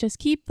want is just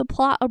keep the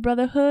plot of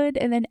Brotherhood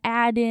and then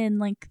add in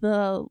like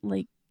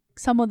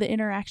some of the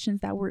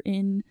interactions that were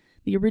in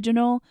the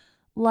original,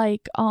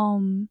 like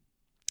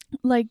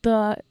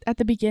the at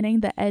the beginning,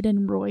 the Ed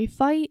and Roy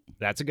fight.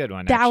 That's a good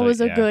one. That actually.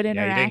 was a Yeah. good Yeah,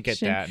 you didn't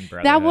get interaction. that in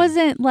Brotherhood. That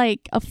wasn't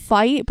like a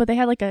fight, but they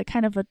had like a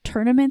kind of a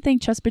tournament thing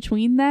just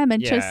between them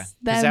and just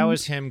them. Because that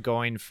was him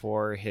going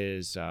for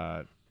his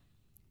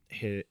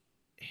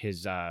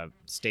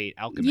state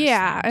alchemist.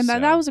 Yeah, thing, and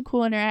that so- was a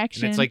cool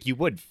interaction. And it's like you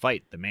would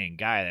fight the main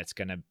guy that's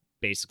gonna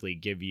basically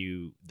give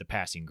you the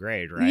passing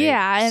grade, right?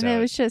 Yeah, and So- it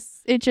was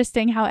just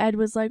interesting how Ed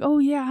was like, "Oh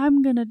yeah,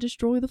 I'm gonna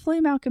destroy the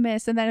flame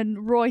alchemist," and then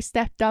Roy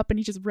stepped up and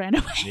he just ran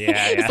away.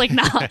 Yeah, It's yeah. like,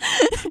 nah.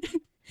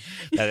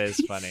 That is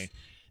funny.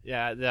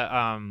 Yeah,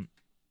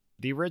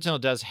 the original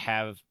does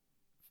have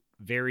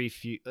very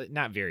few,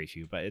 not very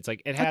few, but it's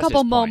like it has A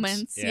couple its points.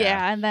 moments,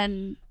 yeah, and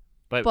then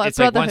But But it's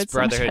like once Brotherhood's so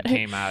much Brotherhood better.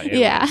 came out,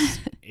 Yeah.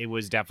 it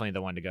was definitely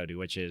the one to go to,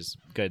 which is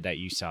good that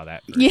you saw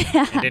that. Yeah.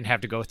 and didn't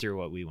have to go through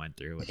what we went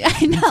through,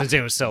 I know. since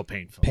it was so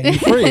painful. Pain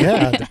free,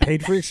 yeah, the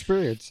paid free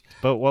experience.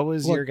 But what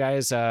was Look- your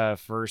guys'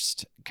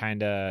 first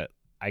kind of,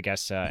 I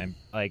guess,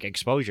 like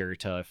exposure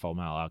to Full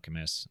Metal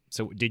Alchemist?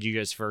 So did you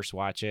just first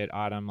watch it,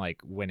 Autumn,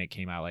 like when it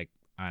came out, like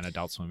on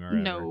Adult Swim or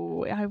whatever?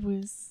 no, I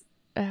was.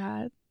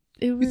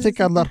 It was. You think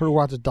I'd let her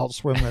watch Adult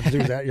Swim and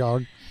do that,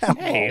 young?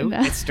 Hey, Oh,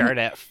 no. it started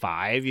at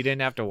 5. You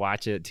didn't have to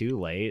watch it too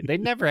late. They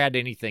never had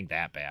anything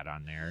that bad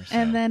on there. So.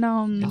 And then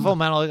And Full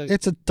Metal,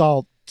 It's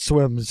Adult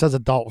Swim. It says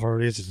adult for a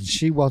reason.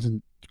 She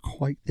wasn't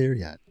quite there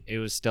yet. it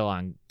was still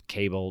on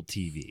cable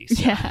TV.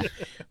 So. yeah,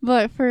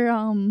 but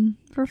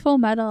for Full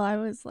Metal, I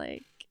was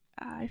like,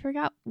 I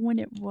forgot when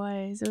it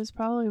was. It was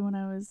probably when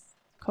I was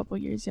a couple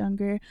years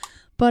younger,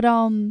 but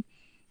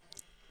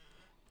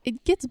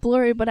it gets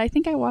blurry. But I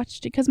think I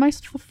watched it because my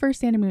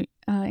first anime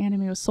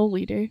was Soul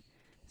Eater,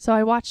 so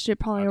I watched it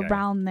probably Okay.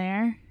 around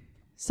there.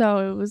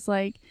 So it was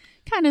like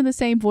kind of the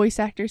same voice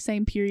actor,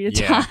 same period of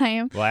Yeah.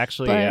 time. Well,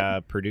 actually,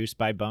 But- produced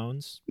by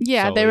Bones.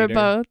 Yeah, Soul they were Eater,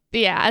 both.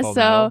 Yeah, Full so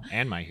Metal,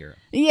 and My Hero.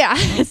 yeah,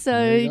 so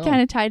there you it go.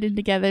 kind of tied in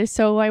together.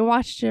 So I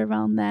watched it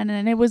around then,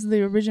 and it was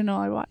the original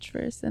I watched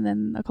first, and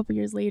then a couple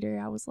years later,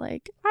 I was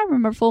like, I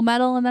remember Full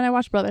Metal, and then I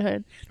watched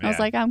Brotherhood. And I was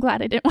Yeah. like, I'm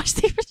glad I didn't watch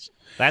the original.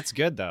 That's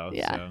good though.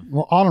 Yeah. So.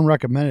 Well, Autumn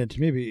recommended it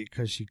to me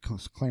because she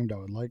claimed I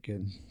would like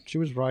it. She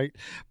was right.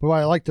 But what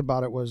I liked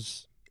about it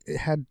was it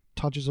had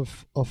touches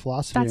of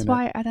philosophy That's in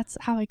why. That's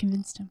how I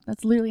convinced him.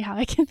 That's literally how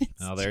I convinced.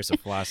 Oh, there's a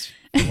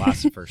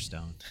philosopher's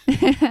stone.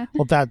 it.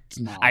 Well, that's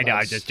no. I know.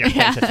 I that's- just joking.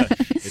 Yeah.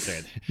 It's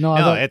right. No,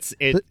 No,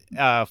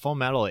 that- Full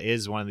Metal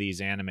is one of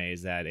these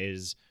animes that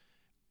is,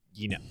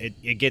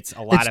 it gets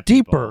a lot it's of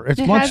people. deeper. It's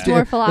It much has more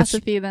it's-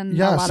 philosophy than a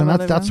Yes, lot and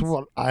of that's other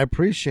ones. what I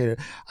appreciate it.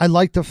 I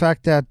like the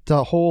fact that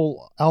the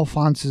whole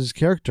Alphonse's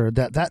character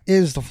that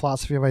is the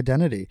philosophy of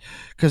identity.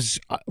 Because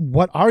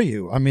what are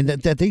you? I mean,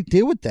 that they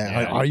deal with that.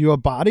 Yeah. Are you a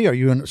body? Are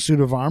you in a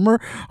suit of armor?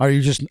 Are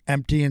you just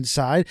empty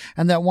inside?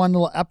 And that one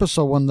little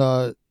episode when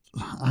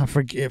I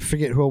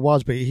forget who it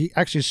was, but he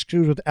actually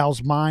screwed with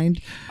Al's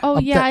mind. Oh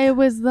Up yeah, that- it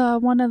was the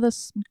one of the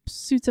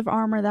suits of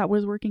armor that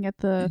was working at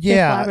the fifth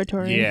Yeah,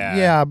 laboratory.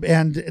 Yeah.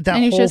 And that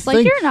and he's whole just thing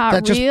like, you're not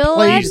that just real.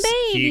 I plays-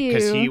 made you.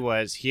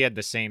 Because he had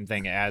the same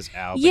thing as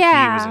Al, but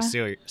Yeah. he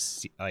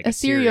was a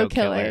serial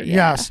killer, yeah.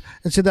 Yes,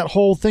 and so that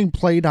whole thing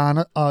played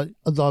on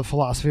the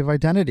philosophy of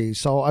identity.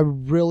 So I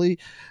really,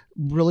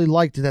 really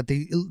liked that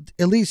they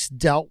at least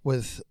dealt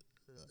with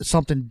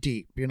something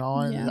deep,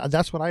 and Yeah.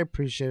 that's what I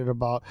appreciated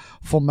about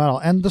Full Metal.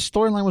 And the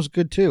storyline was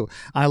good too.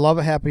 I love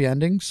a happy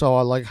ending, so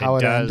I like how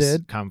it does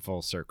ended. come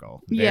full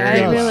circle. Yeah, Very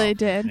it well. really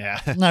did. Yeah.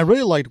 And I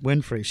really liked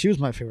Winfrey. She was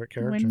my favorite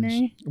character.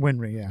 Winry?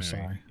 Winry, yeah, Winry.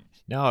 sorry.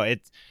 No,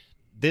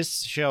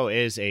 this show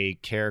is a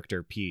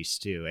character piece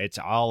too. It's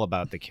all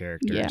about the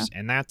characters, Yeah.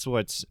 and that's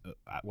what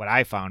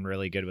I found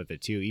really good with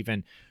it too.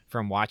 Even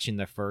from watching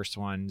the first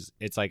ones,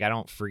 it's like I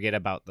don't forget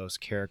about those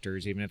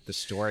characters, even if the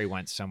story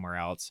went somewhere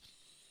else.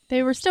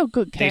 They were still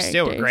good They characters.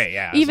 still were great,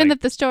 yeah. Even like,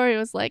 if the story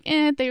was like,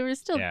 they were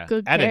still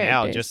good Ed characters. and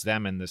Al, just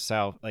them and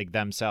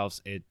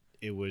themselves.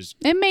 It was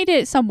It made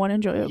it somewhat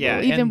enjoyable,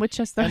 Yeah, even and- with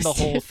just those and the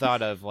whole two.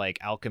 thought of like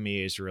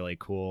alchemy is really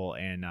cool,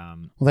 and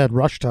Well, they had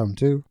Rush Town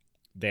too.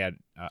 they had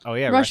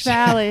Rush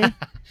Valley.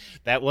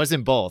 That was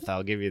in both.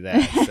 I'll give you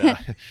that.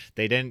 So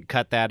they didn't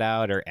cut that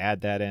out or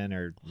add that in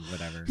or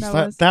whatever. No. So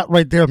was- that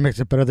right there makes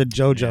it better than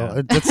JoJo.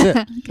 Yeah. That's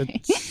it.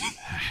 Okay.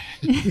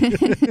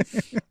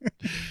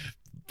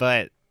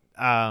 But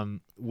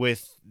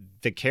with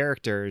the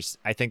characters,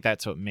 I think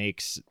that's what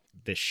makes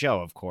the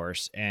show, of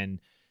course, and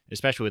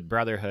especially with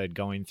Brotherhood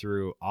going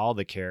through all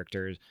the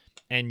characters,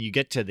 and you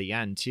get to the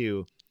end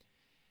too.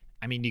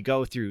 I mean, you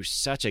go through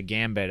such a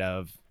gambit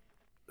of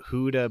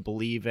who to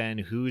believe in,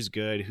 who's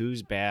good,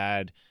 who's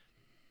bad,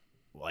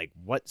 like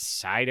what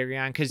side are you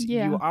on? Because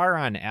Yeah. you are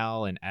on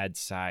Al and Ed's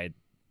side.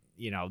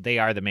 They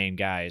are the main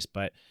guys,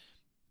 but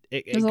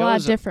There's a lot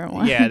of different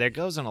ones. Yeah, there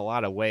goes in a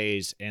lot of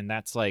ways, and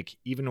that's like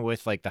even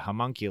with like the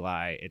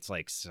homunculi, it's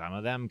like some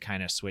of them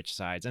kind of switch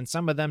sides, and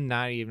some of them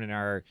not even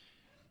are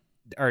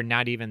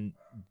not even.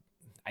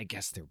 I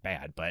guess they're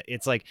bad, but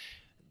it's like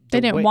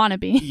they didn't want to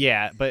be.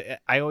 Yeah, but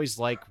I always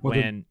like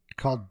when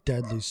called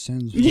deadly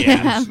sins.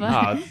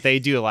 Yeah, they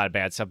do a lot of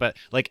bad stuff, but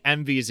like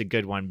Envy is a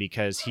good one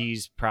because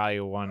he's probably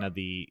one of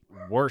the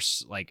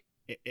worst, like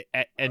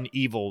and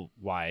evil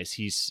wise,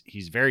 he's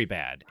very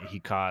bad. He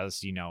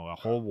caused a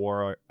whole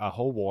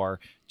war,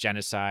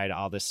 genocide,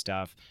 all this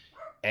stuff,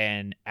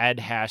 and Ed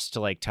has to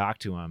like talk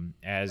to him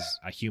as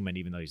a human,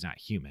 even though he's not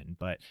human.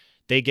 But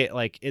they get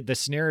like the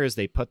scenarios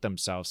they put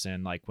themselves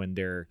in, like when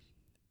they're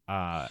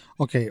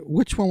okay,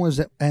 which one was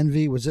it?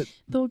 Envy? Was it?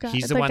 The guy,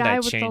 he's the one guy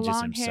that with changes the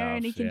long himself. hair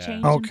and he can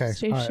change. Okay,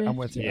 his all right, station. I'm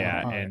with you.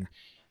 Yeah, All right. and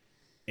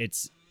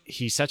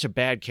he's such a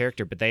bad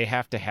character, but they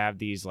have to have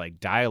these like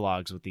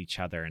dialogues with each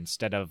other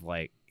instead of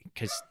like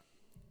because.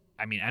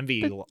 I mean,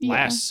 Envy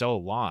lasts so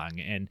long,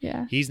 and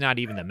he's not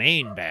even the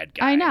main bad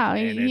guy. I know.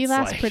 And He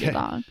lasts like, pretty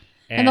long.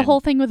 And the whole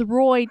thing with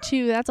Roy,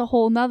 too, that's a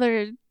whole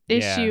nother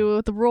issue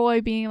with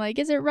Roy being like,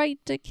 is it right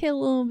to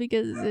kill him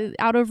because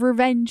out of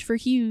revenge for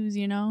Hughes,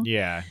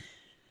 Yeah.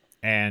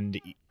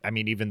 And, I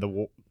mean, even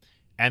the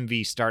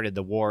Envy started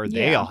the war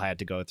they all had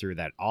to go through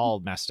that all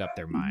messed up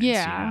their minds,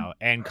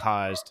 and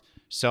caused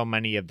so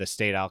many of the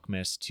state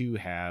alchemists to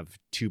have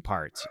two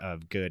parts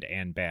of good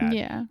and bad.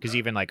 Yeah. Because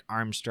even like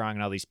Armstrong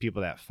and all these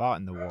people that fought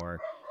in the war,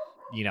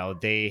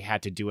 they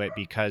had to do it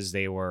because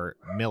they were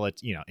in the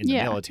military.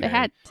 They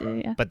had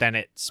to, But then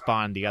it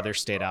spawned the other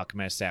state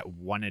alchemists that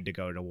wanted to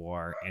go to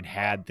war and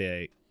had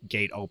the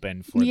gate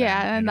open for them.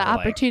 And the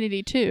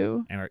opportunity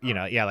too. And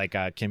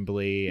like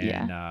Kimberly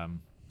and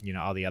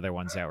all the other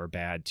ones that were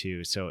bad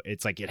too. So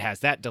it's like it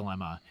has that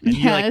dilemma.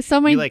 And so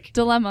many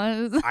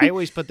dilemmas. I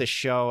always put the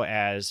show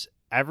as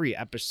every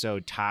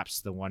episode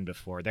tops the one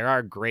before. There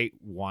are great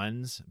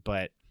ones,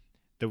 but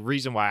the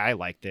reason why I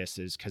like this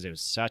is because it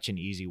was such an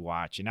easy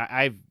watch. And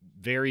I've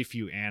very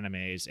few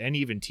animes and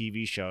even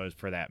TV shows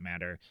for that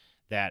matter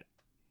that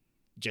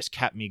just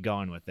kept me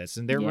going with this.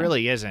 And there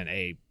really isn't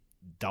a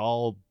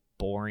dull,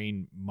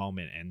 boring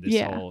moment in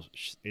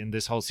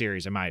this whole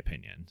series, in my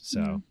opinion.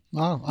 So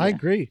I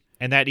agree.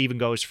 And that even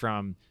goes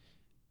from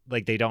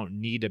like they don't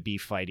need to be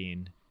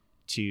fighting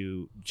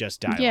to just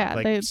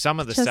dialogue. Like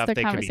some of the stuff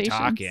they could be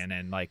talking,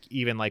 and like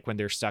even like when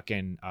they're stuck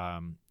in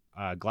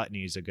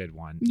Gluttony is a good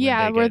one.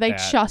 Where they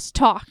just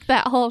talk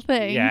that whole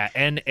thing. Yeah,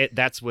 and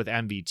that's with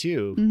Envy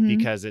too,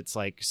 because it's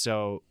like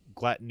so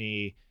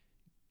Gluttony,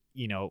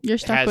 you're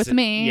stuck with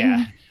me.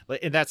 Yeah,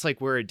 and that's like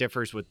where it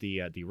differs with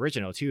the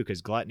original too,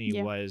 because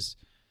Gluttony was.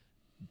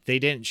 They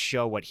didn't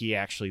show what he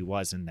actually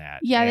was in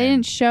that. Yeah, they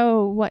didn't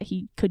show what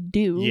he could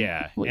do.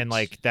 Yeah, and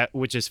like that,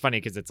 which is funny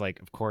because it's like,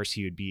 of course,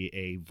 he would be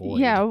a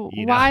void. Yeah,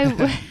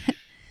 why?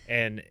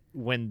 And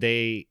when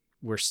they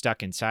were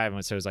stuck inside of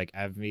him, so it was like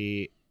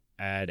Envy,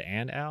 Ed,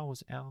 and Al.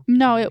 Was Al?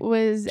 No, it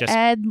was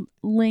Ed,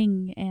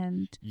 Ling,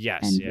 and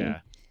Envy. Yeah,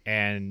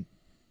 and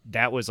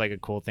that was like a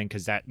cool thing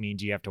because that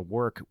means you have to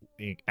work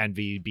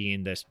Envy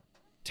being this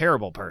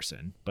terrible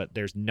person, but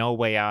there's no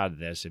way out of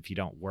this if you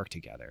don't work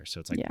together. So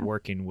it's like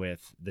working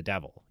with the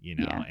devil,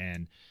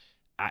 and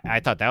I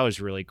thought that was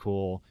really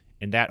cool.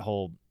 And that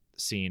whole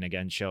scene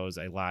again shows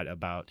a lot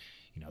about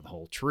the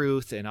whole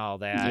truth and all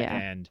that,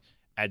 and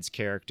Ed's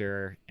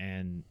character,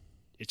 and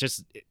it's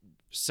just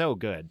so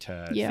good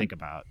to think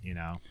about.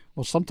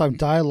 Well, sometimes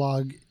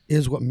dialogue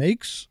is what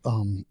makes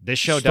this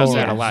show does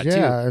that a lot too,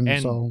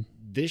 and so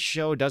this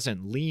show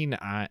doesn't lean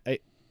on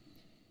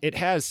it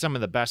has some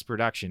of the best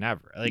production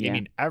ever. Like, I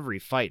mean, every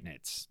fight in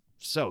it's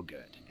so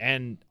good.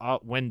 And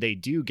when they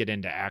do get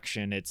into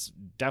action, it's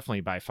definitely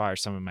by far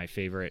some of my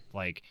favorite,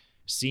 like,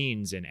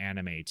 scenes in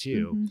anime,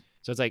 too.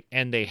 So it's like,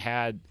 and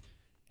again,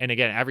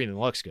 everything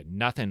looks good.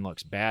 Nothing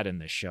looks bad in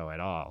this show at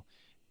all.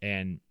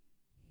 And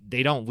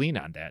they don't lean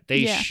on that.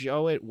 They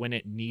show it when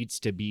it needs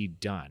to be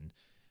done.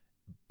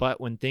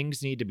 But when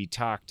things need to be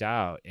talked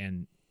out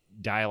and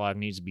dialogue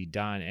needs to be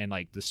done and,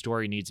 like, the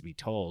story needs to be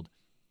told,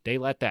 they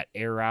let that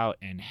air out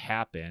and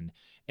happen.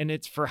 And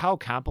it's for how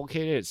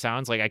complicated it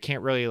sounds. Like I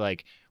can't really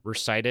like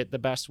recite it the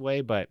best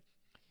way, but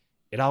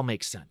it all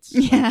makes sense.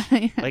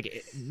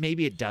 Like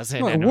maybe it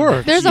doesn't. It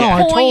works. There's a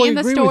point in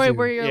the story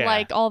where you're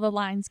like all the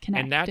lines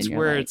connect. And that's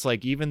where it's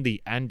like even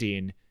the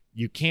ending,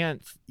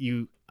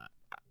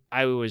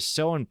 I was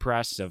so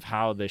impressed of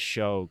how the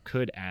show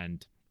could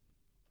end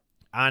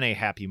on a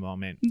happy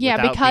moment.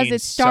 Yeah, because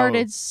it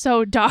started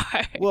so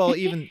dark. Well,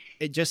 even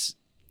it just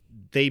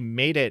they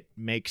made it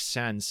make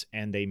sense,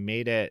 and they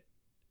made it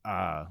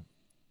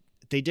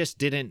they just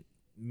didn't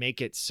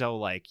make it so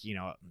like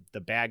the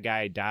bad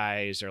guy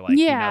dies or like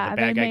the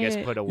bad guy gets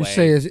put away.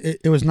 You say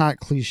it was not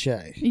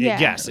cliche.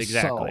 Yes,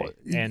 exactly.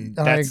 So, and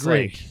that's I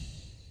agree. like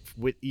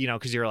with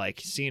because you're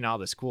like seeing all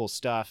this cool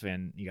stuff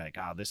and you're like,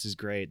 oh, this is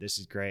great,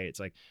 it's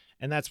like,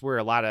 and that's where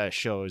a lot of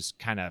shows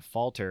kind of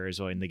falter is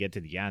when they get to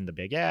the end, the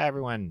big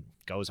everyone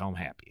goes home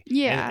happy.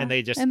 And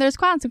they just, and there's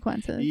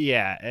consequences.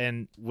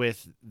 And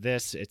with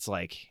this, it's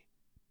like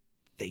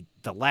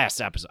the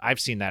last episode, I've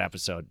seen that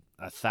episode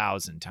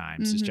 1,000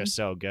 times. It's just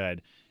so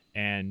good.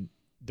 And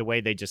the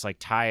way they just like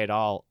tie it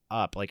all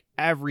up, like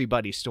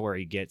everybody's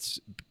story gets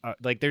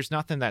like there's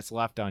nothing that's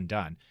left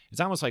undone.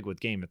 It's almost like with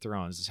Game of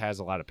Thrones. This has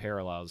a lot of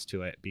parallels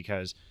to it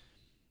because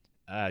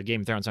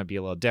Game of Thrones might be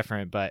a little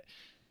different, but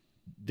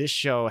this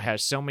show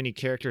has so many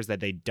characters that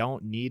they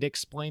don't need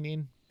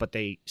explaining, but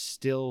they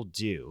still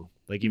do.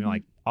 Like even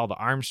like all the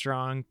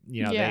Armstrong,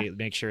 they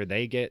make sure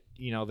they get,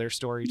 their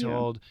story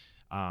told.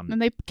 And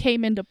they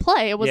came into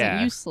play. It wasn't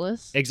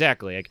useless.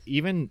 Exactly. Like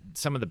even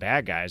some of the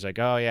bad guys, like,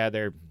 oh yeah,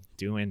 they're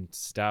doing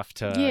stuff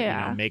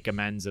to make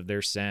amends of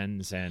their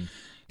sins, and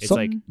it's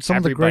some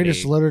of the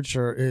greatest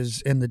literature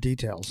is in the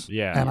details.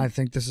 Yeah, and I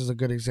think this is a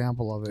good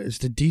example of it. It's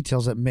the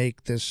details that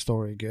make this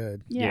story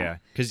good. Yeah,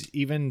 because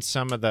even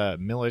some of the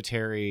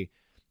military,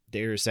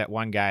 there's that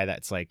one guy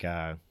that's like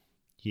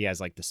he has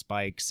like the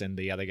spikes, and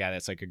the other guy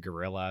that's like a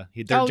gorilla.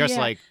 They're just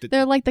like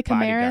they're like the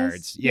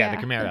bodyguards. Chimeras. Yeah,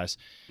 the Chimeras.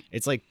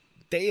 It's like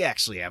they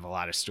actually have a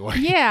lot of story.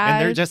 Yeah.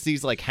 And they're just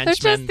these like henchmen.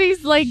 They're just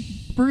these like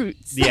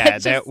brutes. Yeah,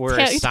 that were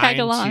assigned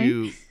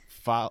to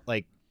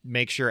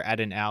make sure Ed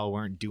and Al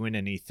weren't doing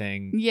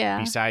anything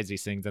besides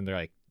these things. And they're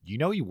like,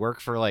 you work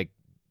for like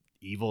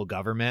evil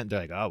government? They're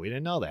like, oh, we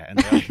didn't know that. And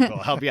they're like, we'll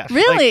help you out.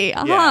 Really?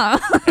 Like, yeah.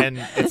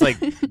 And it's like,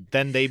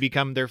 then they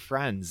become their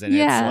friends. And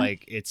it's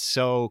like, it's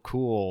so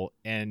cool.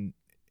 And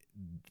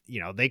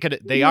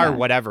they are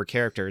whatever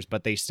characters,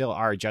 but they still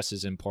are just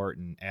as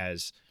important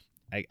as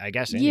I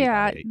guess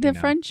anybody, the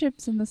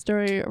friendships in the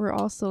story were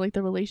also like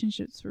the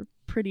relationships were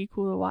pretty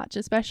cool to watch,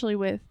 especially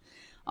with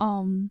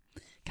kind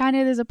of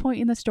there's a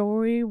point in the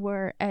story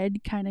where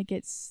Ed kind of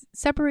gets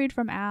separated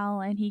from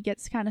Al and he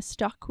gets kind of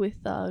stuck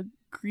with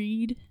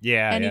Greed.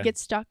 And he gets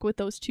stuck with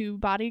those two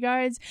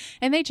bodyguards,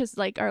 and they just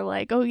like are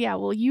like, oh yeah,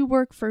 well you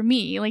work for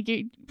me, like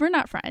we're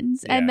not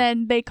friends. And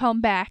then they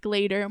come back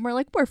later and we're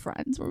like, we're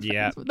friends.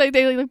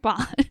 They like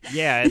bond.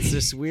 Yeah, it's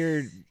this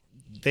weird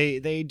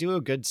they do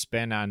a good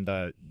spin on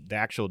the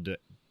actual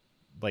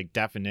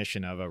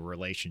definition of a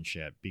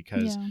relationship,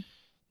 because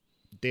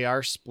they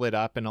are split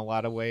up in a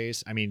lot of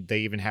ways. I mean, they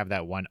even have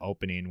that one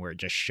opening where it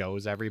just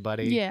shows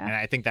everybody. And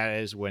I think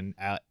that is when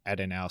Ed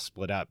and Al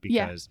split up,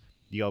 because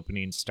the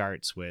opening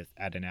starts with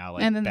Ed and Al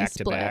like back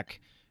to back.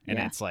 And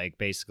it's like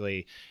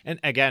basically, and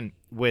again,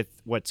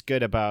 with what's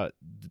good about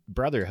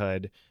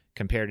Brotherhood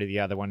compared to the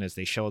other one is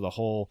they show the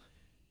whole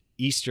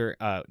Eastern,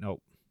 like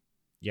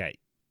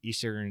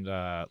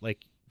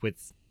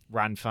with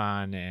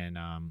Ranfan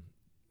and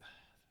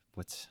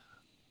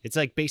it's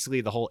like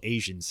basically the whole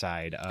Asian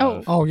side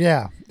of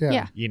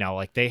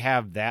like they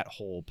have that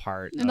whole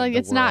part and of like the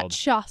it's world. Not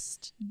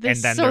just this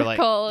and then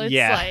circle. They're like,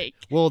 it's like,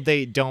 well,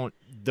 they don't,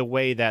 the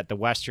way that the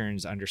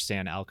Westerns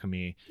understand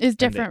alchemy is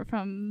different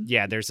from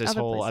there's this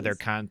whole places. Other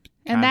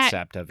and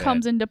concept that of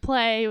comes it. into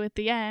play with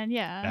the end.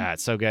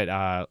 It's so good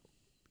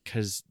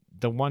because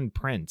the one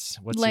prince,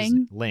 what's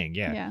Ling. his Ling,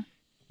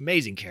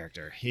 amazing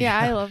character.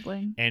 I love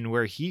Ling. And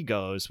where he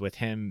goes with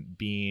him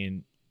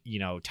being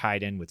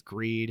tied in with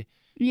greed.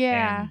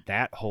 Yeah. And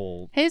that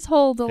his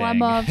whole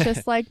dilemma of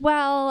just like,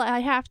 well, I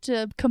have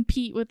to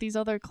compete with these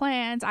other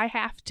clans. I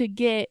have to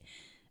get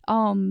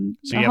so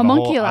you have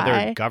homunculi. A whole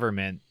other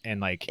government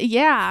and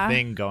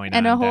thing going on.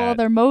 And a whole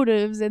other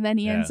motives, and then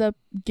he ends up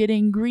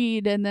getting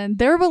Greed, and then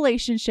their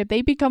relationship,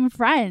 they become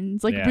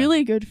friends,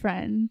 really good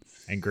friends.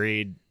 And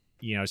Greed,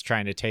 is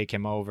trying to take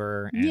him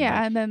over. And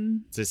and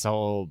then it's this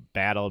whole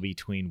battle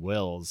between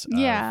wills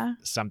of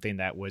something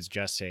that was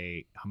just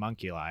a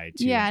homunculi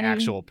to an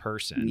actual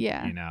person.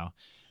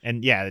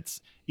 And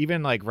it's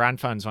even like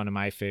Ranfan's one of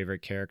my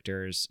favorite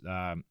characters,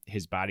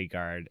 his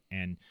bodyguard,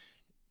 and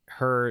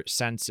her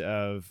sense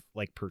of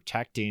like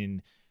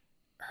protecting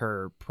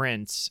her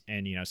prince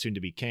and soon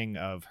to be king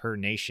of her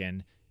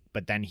nation,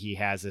 but then he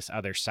has this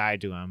other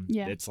side to him.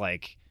 It's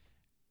like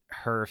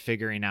her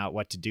figuring out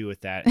what to do with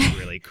that is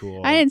really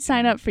cool. I didn't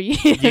sign up for you.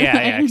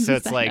 So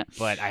it's like,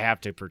 but I have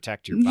to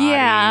protect your body.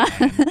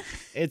 And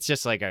it's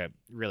just like a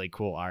really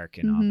cool arc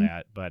and all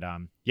that. But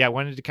I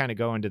wanted to kind of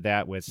go into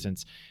that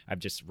since I've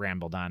just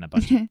rambled on a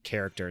bunch of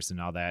characters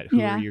and all that.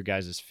 Who are your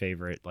guys'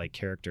 favorite like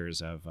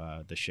characters of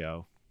the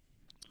show?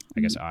 I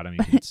guess Autumn,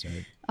 you can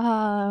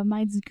start.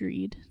 Mine's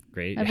Greed.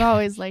 Great. I've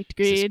always liked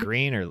Greed. Is this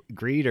Greed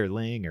or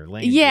Ling or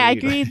Ling? Yeah,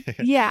 Greed.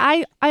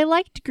 I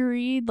liked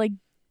Greed, like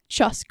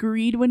just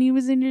Greed when he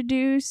was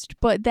introduced,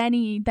 but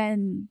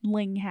then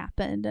Ling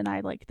happened, and I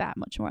liked that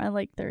much more. I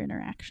liked their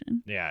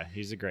interaction. Yeah,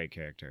 he's a great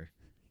character.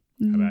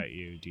 How about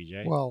you,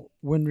 DJ? Well,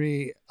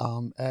 Winry,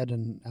 Ed,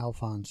 and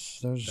Alphonse.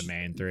 There's the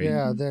main three.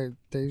 Yeah,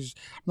 there's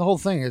the whole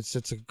thing. It's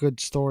a good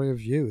story of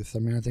youth. I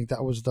mean, I think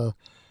that was the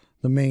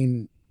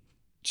main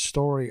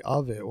story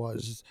of it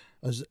was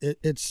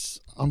it's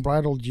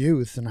unbridled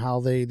youth and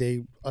how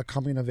they are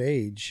coming of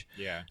age.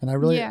 And I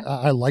really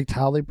I liked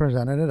how they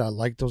presented it. I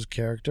liked those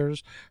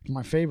characters.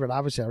 My favorite,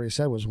 obviously I already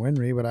said, was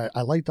Winry, but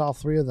I liked all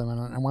three of them,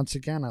 and once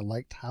again I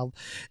liked how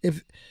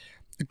if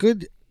a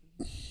good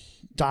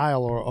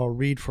dial or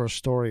read for a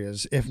story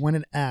is if when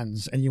it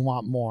ends and you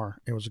want more,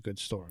 it was a good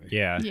story.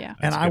 Yeah. Yeah.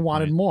 And that's a I good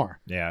wanted point. more.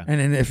 Yeah. And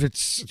then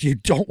if you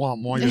don't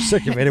want more, you're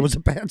sick of it. It was a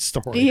bad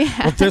story.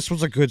 Yeah. But this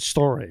was a good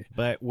story.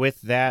 But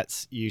with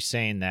that, you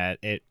saying that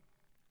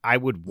I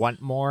would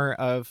want more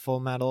of Full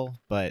Metal,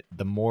 but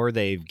the more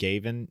they've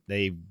given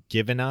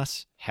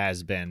us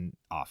has been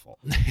awful,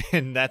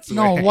 and that's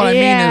No, where- what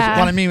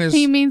I mean is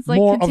he means like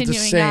more of the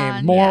continuing same.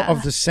 on, More yeah.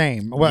 of the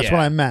same. Well, that's Yeah.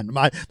 what I meant.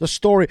 The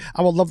story.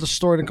 I would love the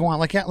story to go on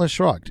like Atlas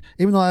Shrugged.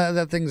 Even though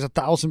that thing's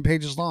 1,000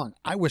 pages long,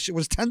 I wish it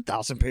was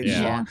 10,000 pages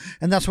Yeah. long.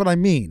 And that's what I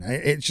mean.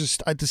 It's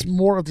just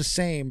more of the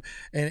same,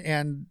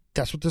 and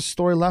that's what this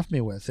story left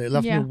me with. It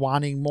left Yeah. me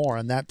wanting more,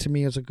 and that to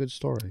me is a good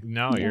story.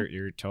 No, Yeah.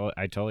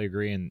 I totally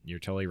agree, and you're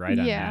totally right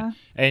on Yeah. that.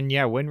 And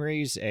yeah,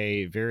 Winry's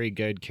a very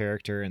good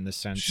character in the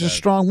sense She's a of,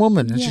 strong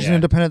woman, and she's an Yeah.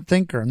 independent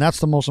thinker, and that's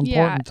the most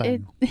important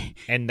thing.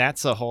 and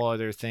that's a whole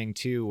other thing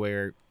too,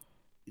 where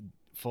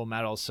Full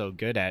Metal's so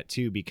good at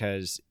too,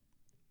 because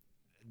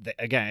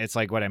again, it's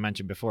like what I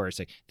mentioned before. It's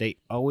like they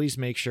always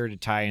make sure to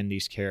tie in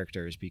these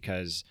characters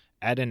because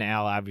Ed and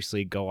Al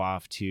obviously go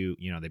off to,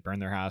 they burn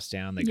their house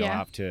down, they go Yeah.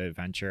 off to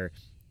adventure.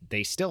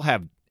 They still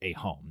have a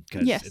home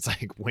because Yes. it's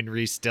like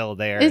Winry's still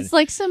there. It's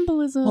like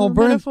symbolism. Oh,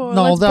 metaphor.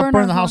 no, Let's that burn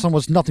our the house home. down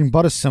was nothing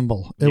but a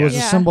symbol. It was a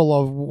Yeah. symbol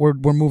of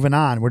we're moving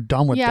on. We're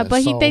done with Yeah, this.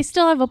 but so. they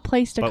still have a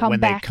place to but come when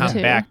back they come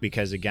to. back,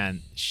 because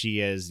again,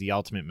 she is the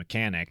ultimate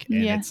mechanic,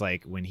 and Yeah. it's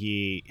like when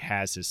he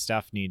has his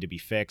stuff need to be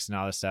fixed and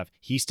all this stuff,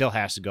 he still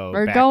has to go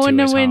We're back going to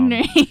to his home.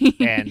 Winry.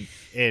 And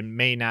it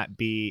may not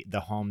be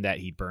the home that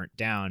he burnt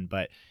down,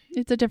 but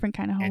It's a different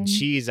kind of home. and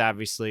she's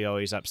obviously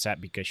always upset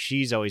because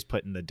she's always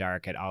put in the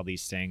dark at all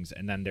these things,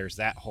 and then there's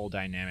that whole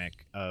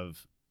dynamic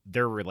of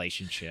their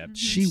relationship. and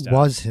She stuff.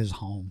 was his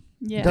home.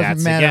 yeah. It doesn't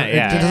That's matter. again,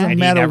 yeah. It doesn't and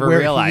matter he never where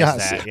realized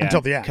yes, that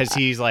until the end. because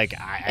he's like,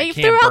 I Like, can't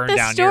throughout burn the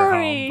down story,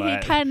 your home.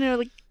 But he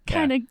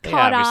kind of Yeah,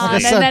 caught obviously- on,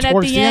 Like I said, and then at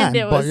towards the the end, end,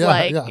 it but was yeah,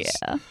 like, yes.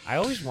 yeah. I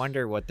always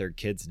wonder what their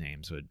kids'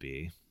 names would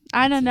be.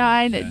 I don't know.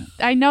 Yeah.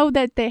 I know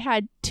that they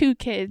had 2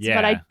 kids, but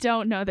Yeah. I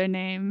don't know their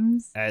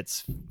names.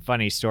 It's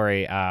funny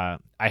story. I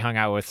hung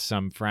out with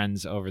some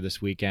friends over this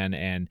weekend,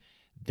 and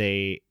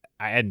I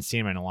hadn't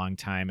seen them in a long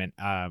time,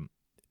 and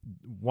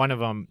one of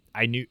them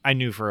I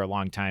knew for a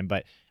long time,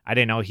 but I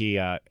didn't know he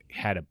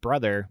had a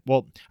brother.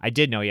 Well, I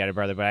did know he had a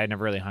brother, but I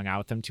never really hung out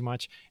with him too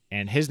much.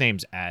 And his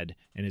name's Ed,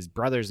 and his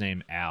brother's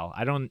name Al.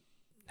 I don't.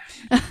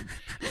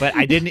 But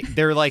I didn't.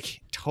 They're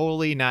like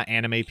totally not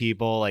anime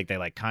people. Like they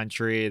like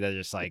country. They're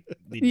just like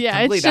the Yeah,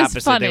 it's complete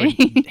just opposite. They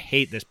funny. would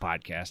hate this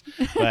podcast.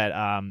 But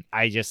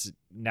I just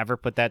never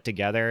put that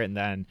together. And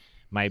then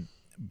my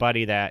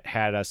buddy that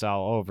had us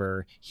all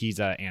over, he's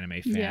an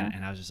anime fan, Yeah.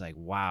 and I was just like,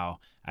 wow,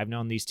 I've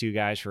known these 2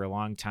 guys for a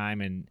long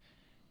time, and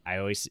I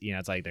always,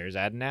 it's like there's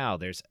Ed and Al,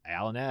 there's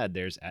Al and Ed,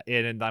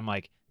 and I'm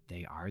like,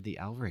 they are the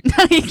Elric.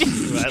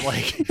 But,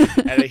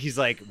 like, and he's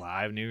like, well,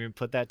 I haven't even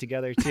put that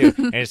together too.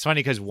 And it's funny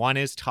because one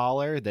is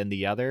taller than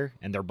the other,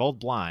 and they're both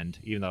blonde,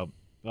 even though,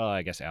 well,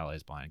 I guess Al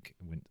is blonde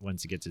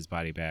once he gets his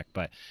body back.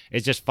 But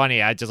it's just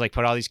funny. I just like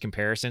put all these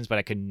comparisons, but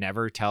I could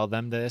never tell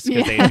them this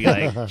because they'd be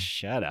like,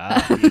 shut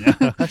up.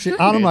 Actually,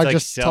 Adam and I It's, like,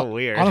 just so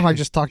weird. Adam and I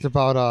just talked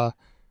about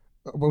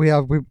we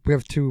have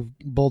 2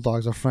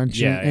 bulldogs, a French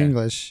Yeah, and yeah.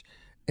 English,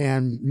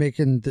 and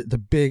making the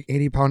big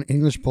 80-pound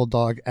English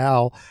bulldog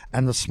Al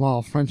and the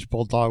small French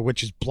bulldog,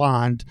 which is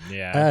blonde,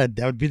 Yeah. Ed.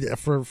 That would be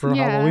for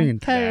Yeah, Halloween.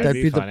 'cause- That'd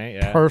be funny, the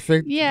yeah.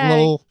 perfect Yeah.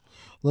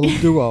 little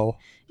duo.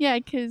 Yeah,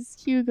 because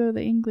Hugo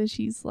the English,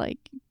 he's like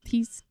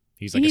He's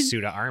like a he's-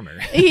 suit of armor.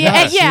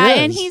 Yes, yeah, he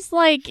and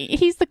is.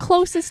 he's the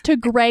closest to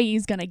gray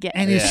he's gonna get.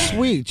 And he's Yeah.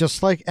 sweet,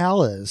 just like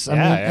Al is. I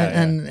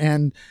Yeah, mean, yeah,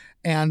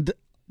 and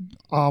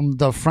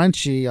the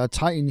Frenchie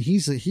Titan,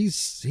 he's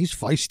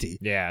feisty.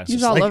 Yeah. He's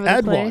Just all like over the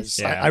Ed place. was.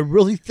 Yeah. I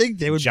really think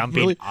they would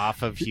Jumping really.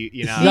 off of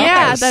Yeah,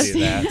 I that's-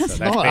 see that. So that's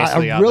No,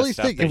 basically I all the really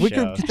stuff think they if we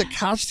show. could get the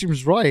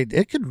costumes right,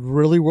 it could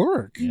really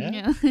work.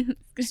 Yeah.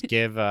 Just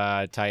give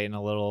Titan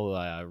a little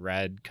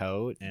red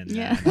coat, and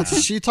Yeah. then, That's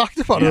what she talked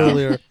about yeah.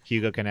 earlier.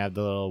 Hugo can have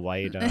the little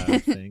white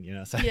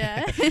thing, So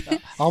yeah.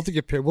 I'll have to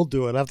get we'll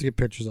do it. I have to get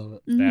pictures of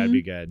it. that'd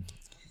be Mhm. good.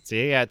 So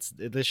yeah,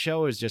 the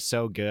show is just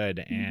so good.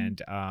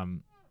 And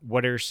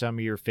what are some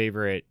of your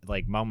favorite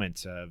like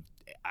moments of?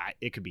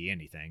 It could be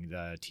anything,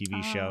 the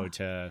TV show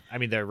to,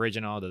 the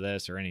original to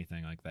this or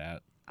anything like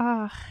that.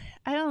 I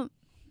don't.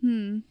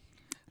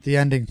 The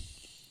ending.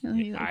 I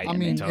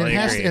mean, totally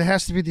agree. it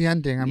has to be the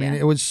ending. I mean,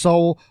 Yeah. it was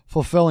so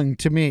fulfilling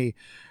to me.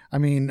 I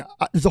mean,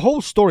 the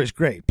whole story is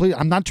great. Please,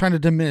 I'm not trying to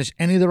diminish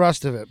any of the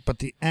rest of it, but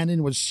the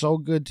ending was so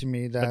good to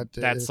me that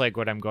That's like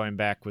what I'm going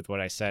back with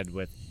what I said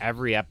with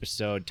every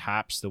episode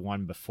tops the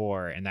one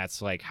before, and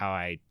that's like how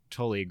I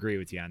totally agree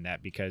with you on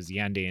that because the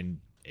ending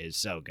is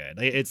so good.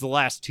 It's the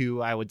last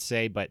 2, I would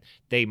say, but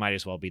they might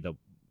as well be the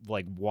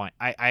like one.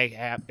 I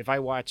have if I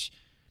watch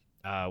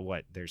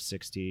there's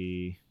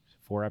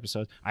 64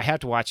 episodes. I have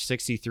to watch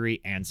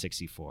 63 and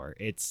 64.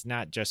 It's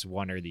not just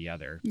one or the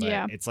other. But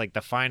Yeah. it's like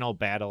the final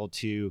battle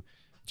to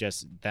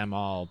just them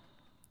all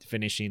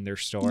finishing their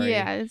story.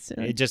 Yeah,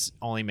 It just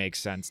only makes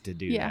sense to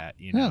do Yeah. that,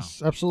 you know.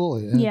 yes,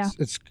 absolutely. And Yeah.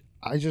 it's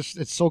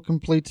it's so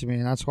complete to me,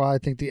 and that's why I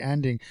think the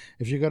ending.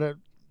 If you're gonna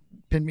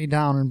pin me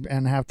down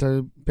and have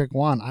to pick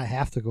one, I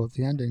have to go with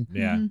the ending.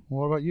 Yeah. Mhm.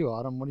 What about you,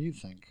 Autumn? What do you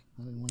think?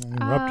 I didn't want to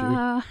interrupt you.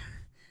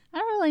 I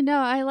don't really know.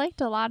 I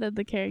liked a lot of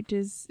the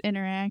characters'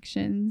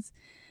 interactions.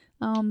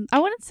 I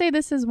wouldn't say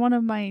this is one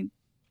of my,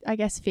 I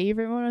guess,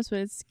 favorite moments, but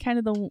it's kind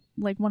of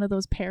one of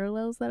those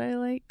parallels that I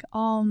like.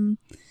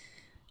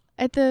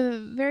 At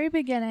the very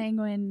beginning,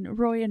 when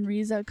Roy and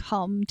Riza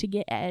come to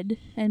get Ed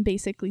and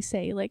basically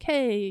say, like,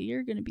 hey,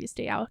 you're going to be a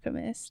state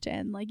alchemist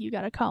and, like, you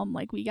got to come.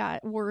 Like, we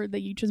got word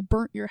that you just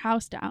burnt your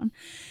house down.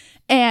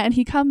 And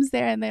he comes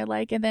there and they're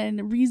like, and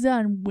then Riza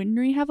and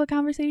Winry have a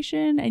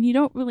conversation and you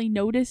don't really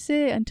notice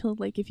it until,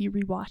 like, if you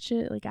rewatch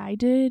it like I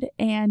did.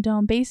 And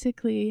they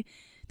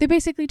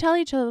basically tell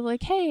each other,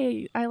 like,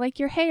 hey, I like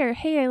your hair.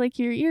 Hey, I like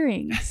your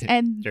earrings.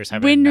 And Just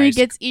having a Winry nice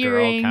gets girl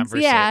earrings.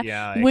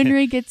 Yeah. like-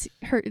 Winry gets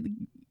her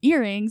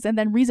earrings and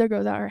then Riza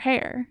grows out her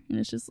hair. And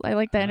it's just, I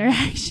like that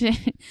interaction.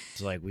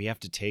 It's like, we have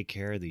to take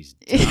care of these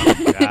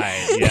dumb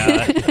guys.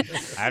 Yeah.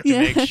 I have to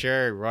Yeah. make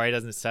sure Roy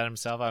doesn't set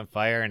himself on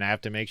fire, and I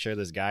have to make sure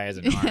this guy has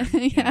an arm.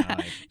 You know,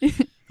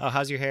 like, oh,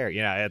 how's your hair?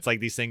 Yeah, it's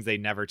like these things they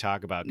never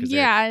talk about because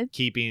Yeah. they're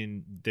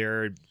keeping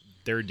their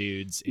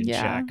dudes in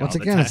Yeah. check. Once all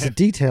the again, it's the time.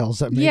 details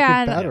that make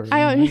Yeah, it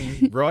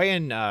better. Roy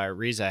and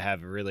Riza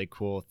have a really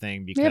cool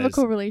thing because They have a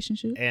cool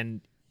relationship.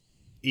 and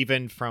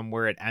even from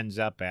where it ends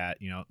up at,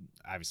 you know,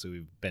 obviously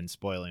we've been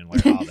spoiling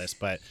all this,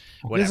 but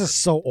whatever. This is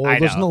so old. I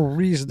There's know. no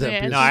reason to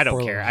Yeah, be No, I don't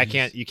spoilers.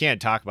 care. You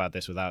can't talk about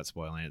this without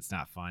spoiling. It's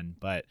not fun.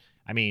 But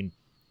I mean,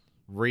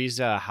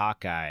 Riza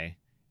Hawkeye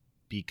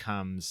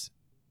becomes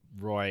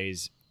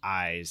Roy's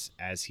eyes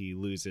as he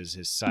loses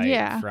his sight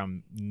Yeah.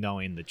 from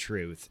knowing the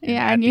truth.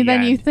 Yeah, at and the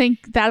then you end,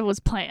 think that was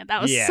planned.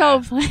 That was Yeah.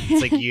 so planned.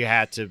 it's like you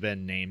had to have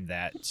been named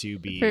that to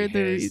be For the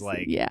his reason,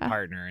 like yeah.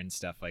 partner and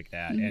stuff like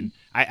that. Mhm. And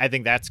I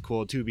think that's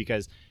cool too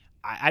because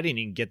I didn't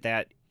even get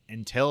that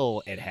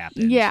until it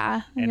happened.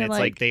 Yeah. And you're it's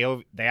like they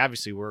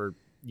obviously were,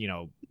 you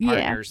know, Yeah.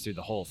 partners through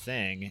the whole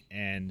thing.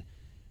 And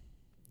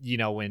you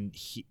know,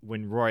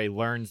 when Roy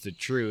learns the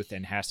truth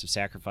and has to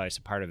sacrifice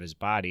a part of his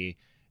body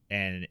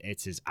and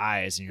it's his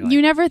eyes, and you're like,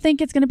 you never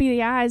think it's going to be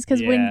the eyes because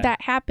Yeah. when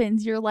that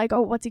happens, you're like,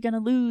 oh, what's he going to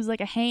lose?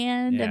 Like a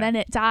hand? Yeah. And then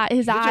it's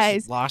his "You eyes.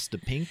 just lost a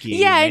pinky.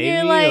 Yeah, and maybe?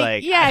 you're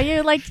like, yeah,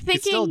 you're like you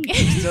could still, thinking.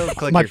 you could still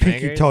click My your pinky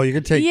fingers. toe. You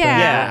can take Yeah.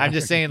 that. Yeah, I'm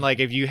just saying, like,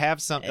 if you have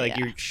something, like,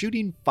 Yeah. you're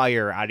shooting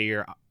fire out of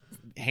your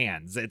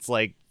hands, it's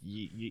like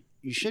you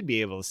should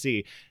be able to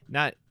see.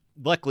 Not,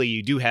 luckily,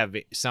 you do have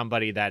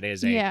somebody that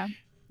is a, Yeah.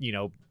 you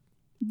know,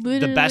 Literally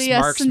the best a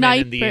marksman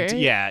in the sniper.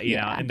 you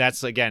know, and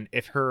that's again,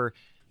 if her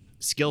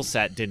skill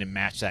set didn't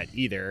match that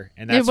either,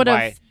 and It that's would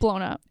why, have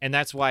blown up. and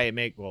that's why it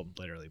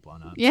literally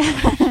blown up.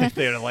 Yeah.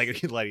 They would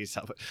like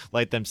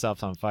light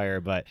themselves on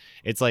fire, but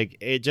it's like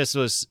it just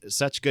was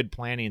such good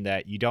planning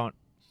that you don't,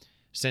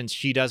 since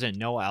she doesn't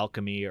know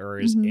alchemy or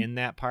is Mhm. in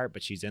that part,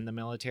 but she's in the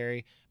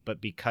military, but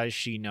because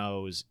she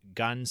knows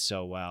guns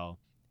so well,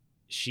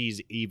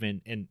 she's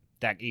even, and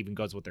that even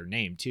goes with her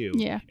name too.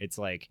 Yeah. It's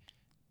like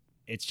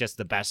it's just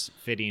the best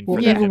fitting Well,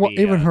 for them even, to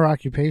be, even her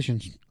occupation,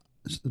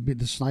 be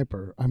the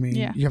sniper. I mean,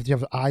 Yeah. you have to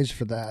have eyes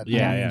for that.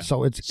 Yeah, I mean, yeah.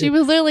 So it's She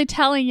was literally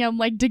telling him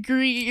like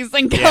degrees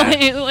and Yeah.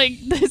 going like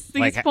these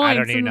like points. I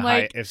don't even and, know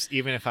like, how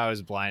even if I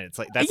was blind, it's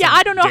like that's Yeah, some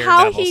I don't know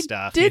how Daredevil he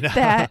stuff, did you know?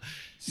 that.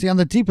 See, on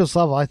the deepest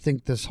level, I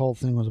think this whole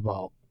thing was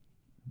about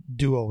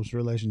duos,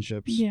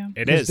 relationships. Yeah.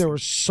 It 'Cause is. there were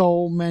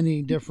so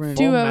many different.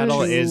 Full Duos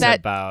Metal is that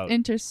about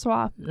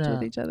Interswap Yeah.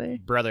 with each other.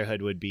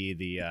 brotherhood would be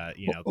the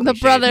you know, The cliche,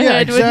 brotherhood Yeah,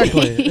 would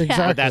exactly, be. Yeah.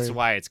 exactly. but that's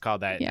why it's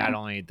called that. Yeah. Not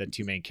only the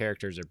two main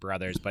characters are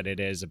brothers, but it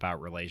is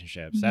about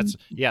relationships. Mhm. That's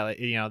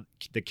you know,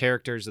 the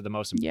characters are the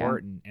most Yeah.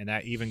 important, and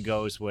that even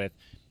goes with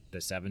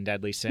the 7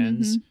 deadly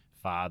sins, Mm-hmm.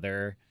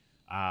 father.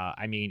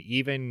 I mean,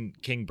 even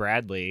King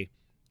Bradley,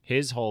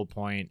 his whole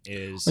point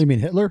is Oh, you mean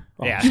Hitler?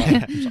 Oh, yeah.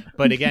 sorry.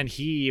 But again,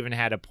 he even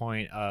had a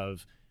point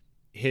of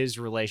his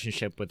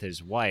relationship with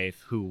his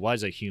wife, who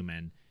was a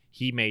human.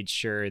 He made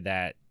sure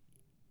that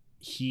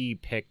he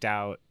picked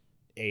out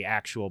a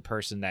actual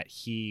person that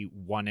he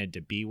wanted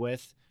to be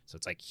with. So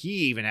it's like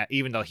he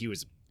even though he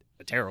was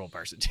a terrible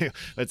person too,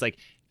 but it's like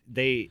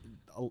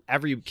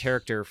every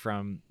character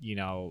from, you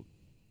know,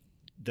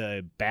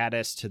 the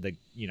baddest to the,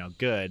 you know,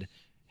 good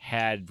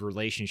had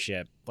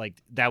relationship. Like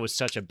that was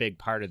such a big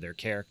part of their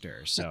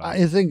character. So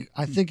I think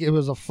it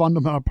was a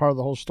fundamental part of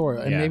the whole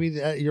story, and Yeah. maybe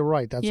you're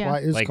right. That's Yeah. why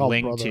it's like called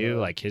Link Brotherhood. too,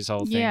 like his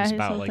whole Yeah, thing's his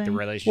about whole like the thing.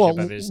 relationship well,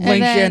 of his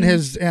Link then-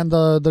 and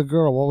the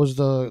girl. What was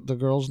the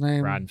girl's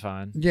name? Ron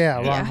Fon. Yeah,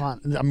 Ron Yeah.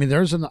 Fon. I mean, there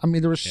was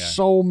Yeah.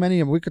 so many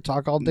of them. We could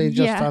talk all day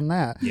just Yeah. on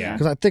that. Yeah.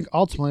 Because I think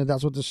ultimately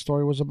that's what this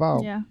story was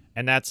about. Yeah.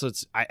 And that's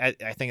what's I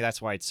think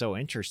that's why it's so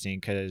interesting,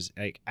 because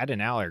like Ed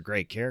and Al are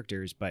great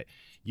characters, but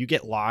you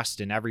get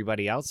lost in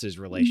everybody else's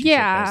relationship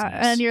Yeah.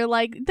 business. And you're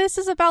like, this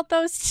is about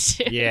those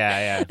two.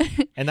 yeah,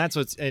 and that's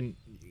what's, and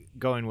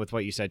going with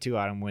what you said too,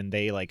 Autumn, when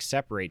they like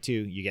separate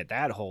too, you get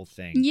that whole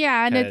thing.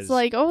 Yeah, and 'Cause- it's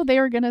like, oh,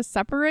 they were gonna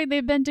separate.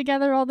 They've been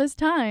together all this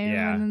time.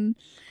 Yeah. And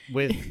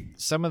With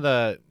some of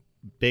the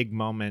big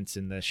moments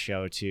in this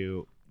show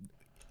too,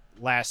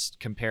 last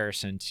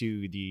comparison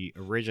to the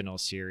original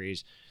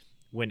series,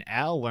 when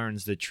Al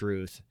learns the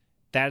truth,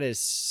 that is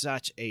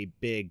such a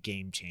big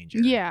game changer.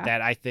 Yeah.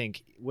 That I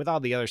think with all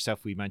the other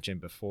stuff we mentioned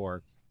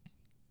before,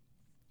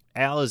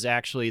 Al is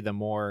actually the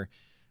more,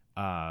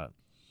 I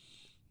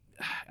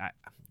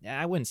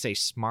wouldn't say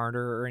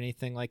smarter or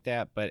anything like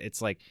that, but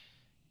it's like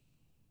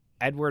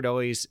Edward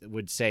always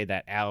would say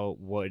that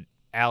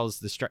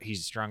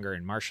he's stronger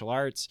in martial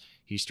arts.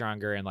 He's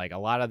stronger in like a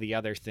lot of the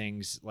other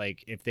things,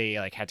 like if they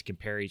like had to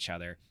compare each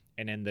other.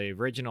 And in the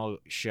original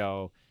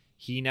show,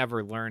 he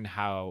never learned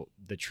how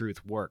the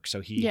truth works. So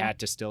he had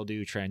to still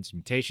do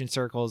transmutation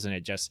circles. And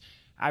it just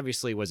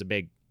obviously was a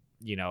big,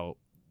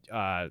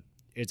 it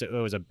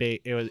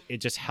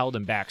just held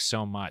him back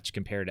so much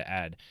compared to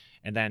Ed.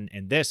 And then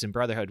in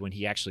Brotherhood, when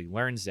he actually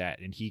learns that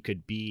and he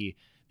could be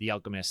the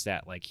alchemist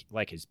that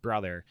like his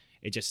brother,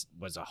 it just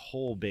was a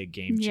whole big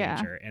game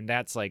changer. And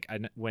that's like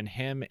when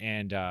him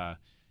and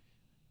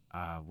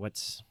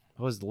what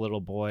was the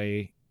little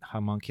boy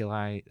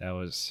homunculi? That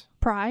was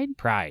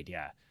Pride,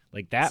 yeah.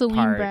 Like that Celine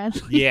part,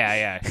 Bradley.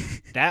 yeah,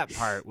 that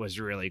part was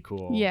really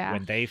cool. Yeah.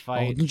 When they Oh,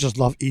 fight. you just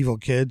love evil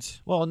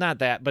kids. Well, not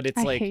that, but it's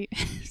I like hate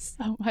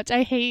so much.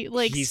 I hate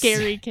like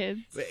scary kids.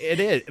 it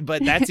is,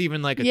 but that's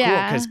even like a cool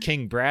because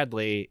King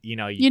Bradley,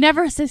 You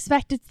never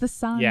suspect it's the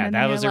son. yeah, and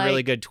that then was a you're really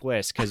like- good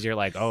twist because you're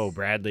like, oh,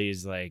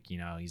 Bradley's like,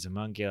 he's a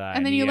homunculi,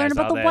 And then he you learn has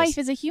about all the this. wife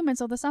is a human,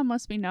 so the son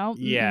must be no.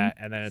 Yeah,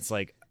 and then it's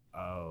like,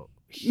 oh,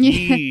 Yeah.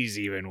 he's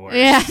even worse.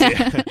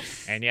 Yeah.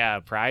 And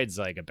yeah, Pride's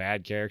like a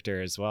bad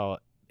character as well.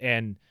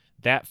 And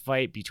that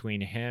fight between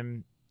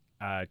him,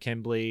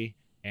 Kimberly,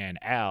 and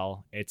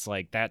Al, it's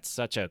like that's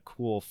such a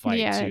cool fight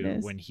it too.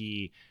 is. When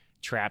he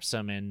traps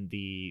him in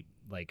the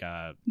like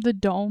The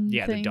dome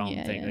thing. the dome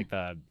yeah, thing, yeah. like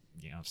the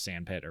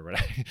sand pit or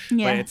whatever.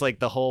 Yeah. But it's like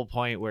the whole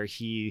point where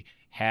he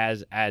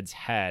has Ed's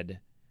head,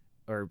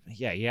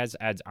 he has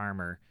Ed's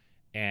armor,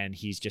 and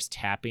he's just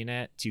tapping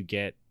it to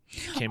get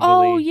Kimberly.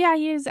 Oh yeah,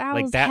 he has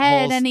Al's that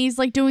head, whole and he's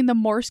like doing the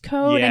Morse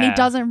code, and he Yeah.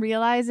 doesn't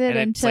realize it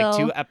and it's until like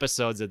 2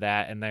 episodes of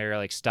that, and they're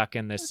like stuck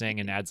in this thing,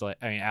 and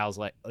Al's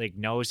like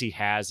knows he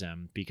has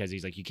him because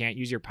he's like, you can't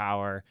use your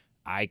power.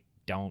 I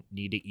don't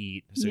need to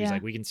eat, so he's Yeah.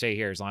 like, we can stay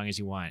here as long as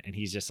you want, and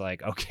he's just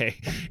like, okay.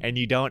 And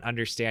you don't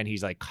understand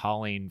he's like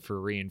calling for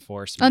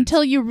reinforcements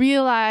until you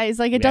realize,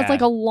 like, it does Yeah.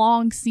 like a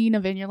long scene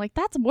of it, and you're like,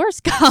 that's Morse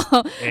code. I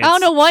It's-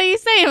 don't know what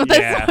he's saying, but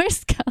Yeah. that's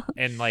Morse code.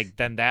 and like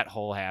then that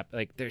whole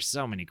like there's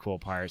so many cool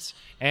parts.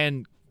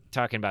 And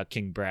talking about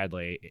King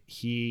Bradley,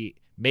 he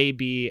may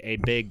be a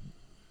big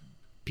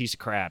piece of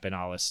crap and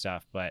all this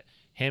stuff, but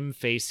him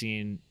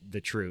facing the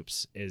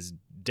troops is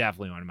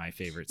definitely one of my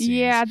favorite scenes.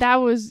 Yeah, that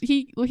was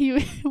he.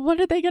 What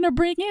are they gonna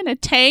bring in? A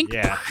tank?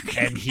 Yeah,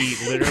 and he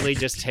literally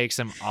just takes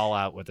them all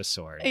out with a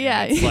sword. And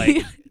Yeah. it's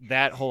like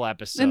that whole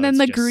episode. And then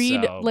the just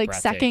greed, so like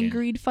second breathtaking.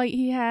 greed fight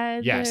he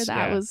had. Yes, there,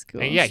 that yeah. was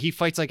cool. And yeah, he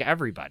fights like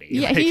everybody.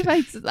 Yeah, Like, he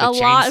fights the a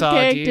lot of chainsaw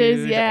characters.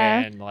 dude, Yeah,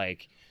 and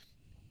like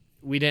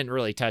we didn't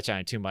really touch on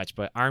it too much,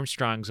 but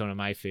Armstrong's one of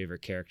my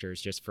favorite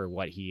characters just for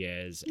what he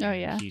is. Oh,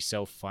 and yeah. he's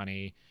so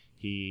funny.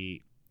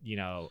 He,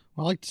 I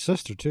like the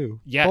sister too.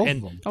 yeah, Both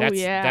and of them. Oh, that's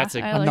yeah. that's I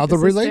a like Another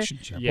the sister.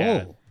 relationship.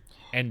 Yeah. Oh.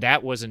 and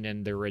that wasn't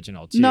in the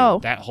original too. No.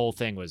 That whole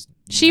thing was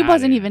She not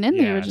wasn't even in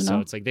the Yeah, original. So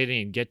it's like they didn't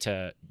even get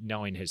to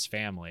knowing his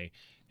family.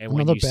 And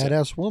Another when you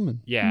badass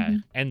woman. yeah,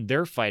 Mhm. and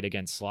their fight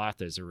against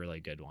Sloth is a really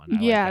good one. I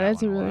like yeah, that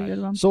that's a one really lot.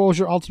 good one. So what was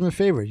your ultimate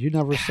favorite? You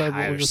never said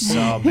what was There's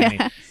your so favorite. many.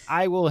 Yeah.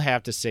 I will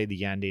have to say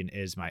the ending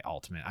is my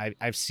ultimate.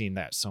 I've seen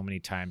that so many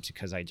times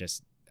because it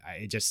just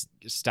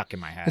stuck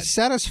in my head. It's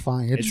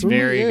satisfying. It's really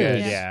very is. good,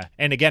 Yeah. yeah.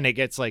 And again, it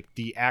gets like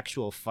the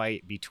actual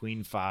fight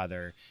between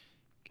father.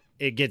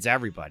 It gets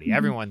everybody. Mhm.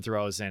 Everyone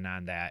throws in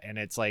on that, and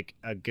it's like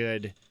a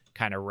good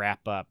kind of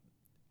wrap up,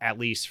 at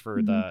least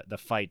for Mhm. the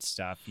fight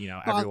stuff.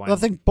 Everyone. I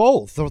think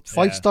both the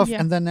fight Yeah. stuff Yeah.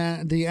 and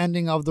then the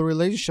ending of the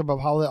relationship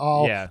of how they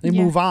all Yeah. they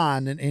Yeah. move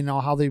on and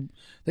how they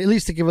at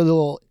least to give a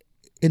little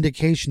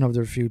indication of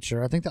their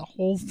future. I think that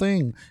whole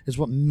thing is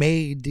what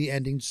made the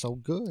ending so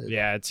good.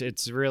 Yeah, it's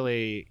a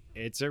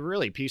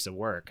really piece of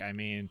work. I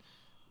mean,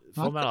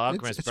 Full Metal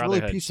Alchemist it's really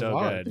a Brotherhood piece so of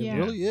art. good. It Yeah.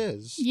 really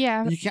is.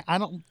 Yeah. You can't. I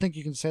don't think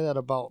you can say that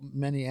about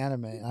many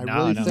anime. I No,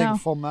 really no. think No.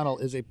 Full Metal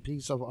is a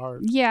piece of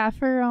art. Yeah,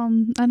 for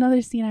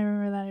another scene I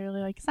remember that I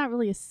really like. It's not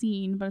really a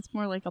scene, but it's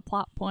more like a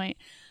plot point.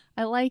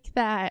 I like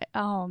that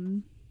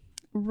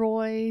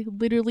Roy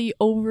literally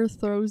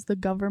overthrows the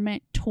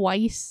government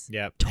twice.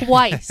 Yep.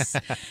 Twice.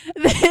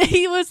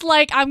 He was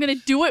like, I'm going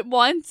to do it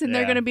once, and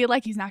they're Yeah. going to be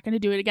like, he's not going to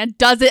do it again.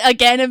 Does it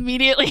again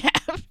immediately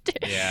after.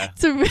 Yeah.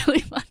 It's really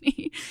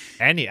funny.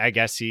 And I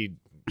guess he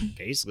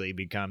basically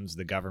becomes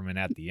the government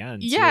at the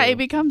end. Yeah, too. it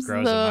becomes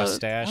Grows the. a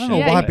mustache. I don't know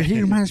Yeah, why, he- but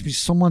he reminds me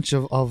so much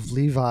of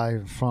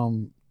Levi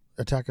from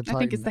Attack on I Titan.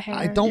 think it's the hair.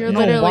 I don't You're know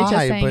literally why,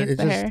 just saying but it's it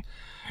the just hair.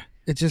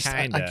 it just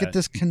I Kinda. get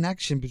this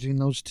connection between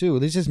those two.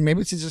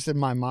 Maybe it's just in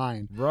my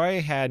mind.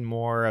 Roy had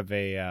more of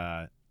a.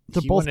 They're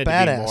he both wanted to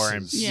be more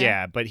badasses.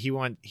 Yeah. but he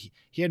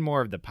had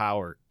more of the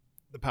power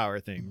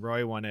thing.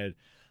 Roy wanted.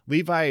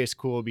 Levi is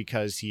cool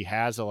because he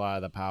has a lot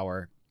of the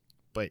power,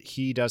 but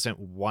he doesn't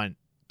want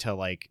to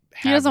like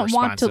He have doesn't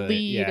want to responsibility.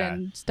 lead Yeah.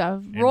 and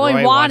stuff. And Roy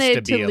wants wanted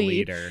to be to a lead.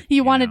 leader, He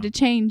you wanted know? to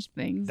change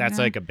things. That's you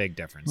know? like a big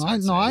difference. No, I,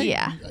 I'd no, say.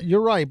 Yeah.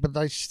 you're right, but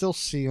I still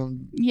see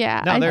him.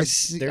 Yeah. No, I, there's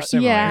see- there's yeah,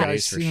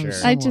 similarities I for see him sure.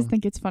 so- I just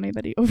think it's funny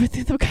that he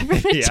overthrew the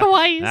government Yeah,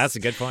 twice. That's a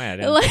good point. I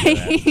didn't think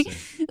of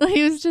that. like, like,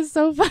 it was just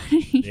so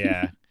funny.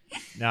 Yeah.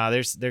 No,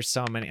 there's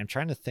so many. I'm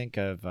trying to think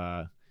of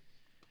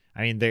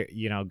I mean, there,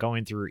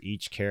 going through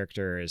each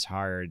character is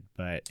hard,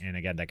 but and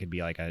again, that could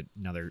be like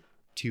another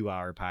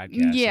 2-hour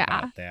podcast Yeah.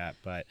 about that.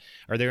 But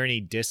are there any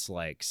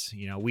dislikes?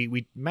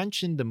 We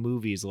mentioned the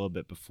movies a little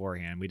bit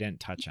beforehand. We didn't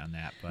touch on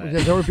that, but Yeah,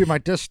 that would be my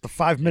diss. The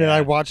 5-minute Yeah.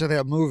 I watched of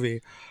that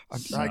movie. I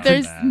There's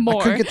couldn't- that.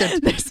 more. I couldn't get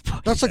that- There's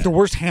more. That's like the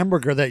worst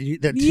hamburger that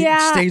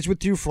Yeah. stays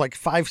with you for like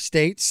 5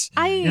 states.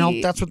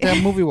 That's what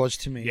that movie was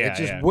to me. Yeah, it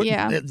just yeah. wouldn't.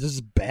 Yeah. This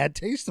is bad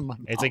taste in my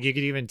mouth. it's like you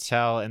could even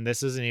tell, and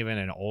this isn't even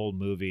an old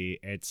movie.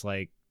 It's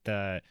like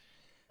the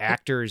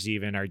actors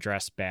even are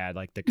dressed bad,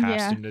 like the Yeah.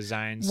 costume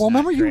designs. Well,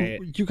 not remember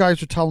great. you guys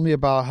were telling me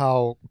about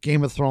how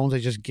Game of Thrones they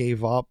just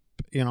gave up,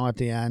 at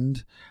the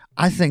end.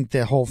 I think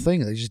the whole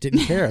thing they just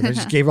didn't care. They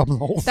just gave up on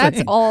the whole That's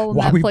thing. all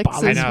Why we Netflix's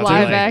bother I know, it's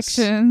live like-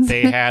 actions.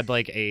 They had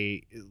like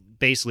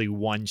basically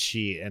one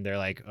sheet, and they're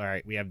like, all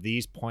right, we have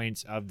these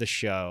points of the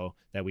show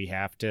that we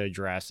have to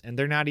address, and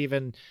they're not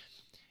even,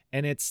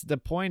 and it's the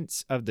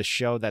points of the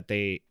show that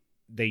they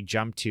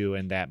jump to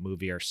in that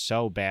movie are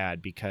so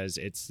bad because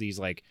it's these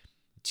like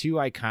 2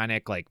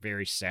 iconic, like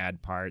very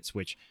sad parts,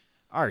 which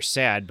are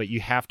sad, but you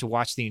have to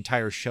watch the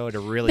entire show to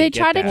really They get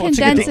try to that. Well, to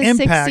get condense the a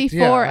impact, 64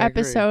 yeah, I agree.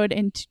 episode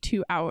into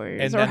 2 hours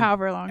And or then-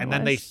 however long and it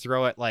then they was.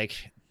 throw it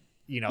like,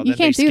 then You they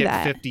can't do skip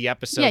that. 50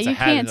 episodes Yeah, you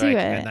ahead, can't and, do like,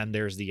 it. and then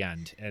there's the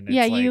end. And it's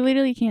Yeah, like, you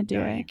literally can't do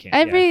no, it. you can't, yeah.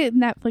 Every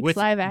Netflix with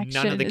live action.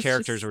 none of the is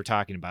characters just, we're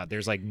talking about.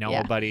 There's like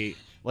nobody.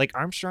 Like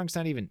Armstrong's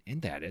not even in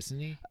that, isn't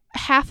he?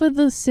 half of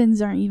the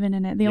sins aren't even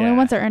in it. The only Yeah.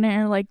 ones that are in it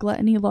are like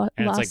gluttony, And it's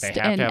like lust, they have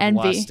and to have envy.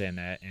 lust in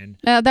it,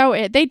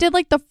 and They did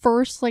like the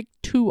first like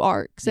 2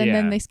 arcs, and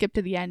then Yeah. they skipped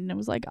to the end, and it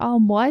was like,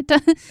 what?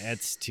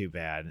 it's too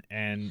bad.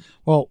 And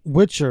Well,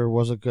 Witcher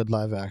was a good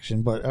live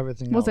action, but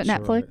everything Was else. it you're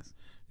Netflix? right.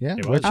 Yeah,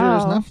 It was? Witcher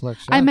is Oh. Netflix.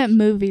 I yeah. meant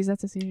movies.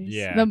 That's a series.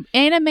 Yeah. The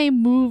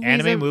anime movies.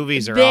 anime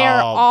movies are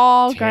they're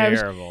all garbage.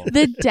 terrible.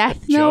 The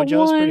Death Note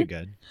JoJo's one. pretty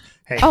good.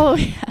 Hey, Oh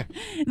yeah,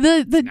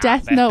 the not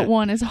Death bad. Note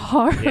one is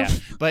hard. Yeah,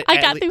 but I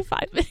at got le- through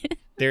 5 minutes.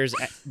 there's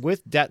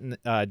with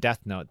Death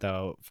Note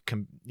though,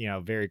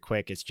 very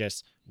quick. It's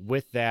just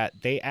with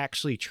that they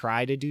actually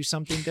try to do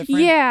something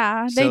different.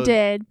 Yeah, they So-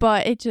 did,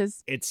 but it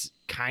just It's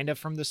kind of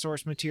from the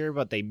source material,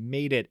 but they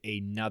made it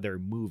another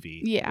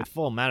movie. Yeah. With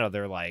Full Metal,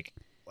 they're like,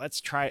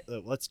 let's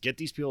get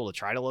these people to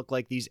try to look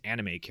like these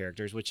anime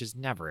characters, which is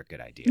never a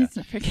good idea. let's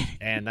not forget.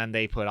 And then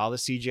they put all the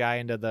CGI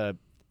into the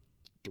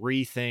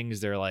 3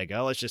 things. They're like,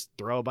 oh, let's just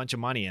throw a bunch of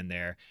money in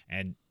there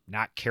and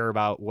not care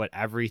about what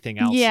everything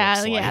else Yeah,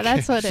 looks yeah, like.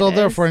 that's what it is. so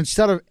therefore,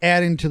 instead of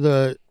adding to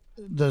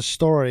the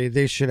story,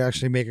 they should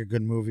actually make a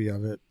good movie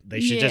of it. They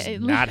should Yeah, just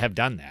it- not have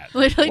done that.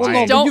 Literally Why?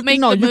 just don't you, make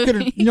no, the you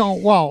movie.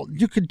 could well,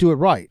 you could do it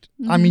right.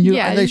 I mean,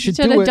 Yeah, they you should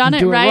should do have it done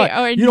and it do right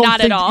or You don't not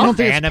at think- all. You don't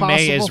think Anime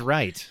it's is possible?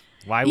 right.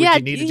 Why would yeah,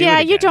 you need to do yeah,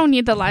 it you again? don't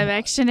need the live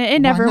action. It Why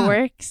never not?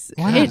 works.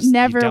 Why It not?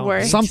 never You don't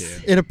works. need Some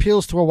to. it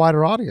appeals to a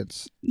wider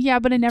audience. Yeah,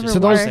 but it never Just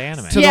to works. those-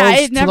 anime. To yeah, those,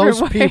 it never to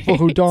those works. people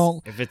who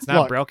don't. If it's not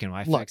Look, broken,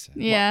 why look. fix it?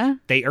 Yeah.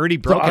 They already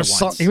There broke are it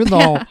some, once.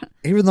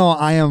 even though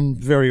I am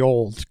very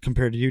old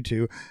compared to you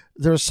two,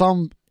 there are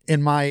some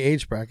in my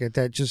age bracket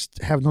that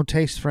just have no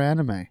taste for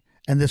anime,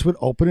 and this would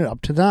open it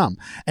up to them.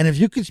 And if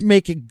you could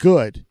make it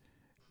good,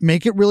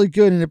 make it really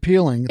good and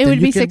appealing, then would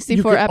you be can,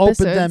 64 you can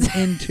open them episodes.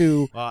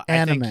 into Well,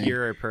 anime. I think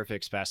you're a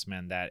perfect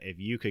specimen that if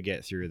you could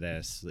get through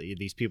this,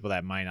 these people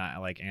that might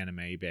not like anime,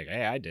 you'd be like,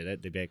 hey, I did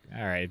it. They'd be like,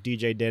 all right, if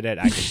DJ did it,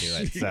 I can do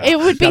it. So. It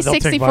would be Yeah, they'll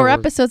take my 64 word.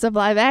 episodes of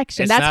live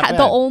action. It's That's not the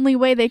bad. only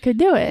way they could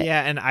do it.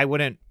 Yeah, and I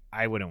wouldn't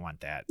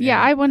want that. Yeah,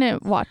 And I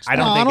wouldn't watch that. I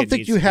don't No, think I don't it think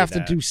needs you to be have to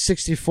that. do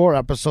 64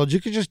 episodes. You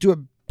could just do it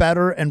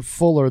better and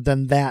fuller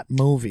than that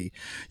movie.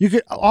 You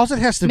could all it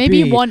has to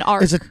Maybe be one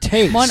arc. is a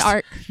taste. One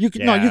arc. You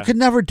could no, you Yeah. could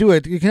never do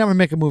it. You can never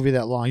make a movie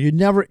that long. You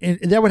never.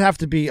 That would have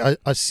to be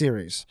a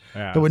series.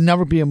 Yeah. There would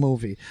never be a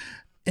movie.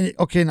 And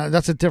okay, now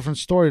that's a different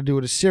story to do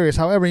it a series.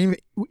 However,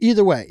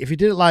 either way, if you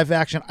did it live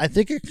action, I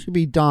think it could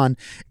be done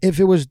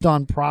if it was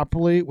done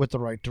properly with the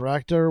right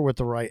director, with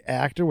the right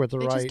actor, with the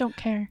They right. just don't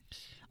care.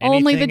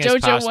 Only the Anything is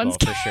JoJo possible, ones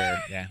for sure.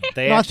 Yeah,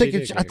 they No, I actually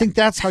think do I think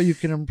that's how you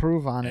can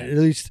improve on it. Yeah. At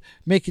least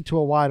make it to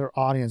a wider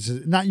audience.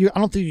 Not you. I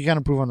don't think you can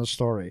improve on the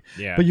story,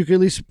 yeah. but you can at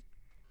least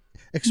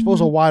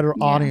expose a wider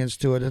Yeah. audience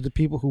to it, to the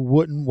people who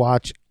wouldn't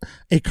watch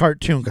a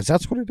cartoon, because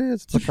that's what it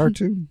is. It's a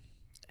cartoon.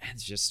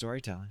 It's just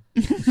storytelling.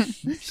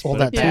 All Put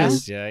that it too.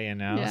 past ya,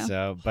 Yeah.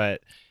 So,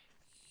 but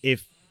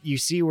if you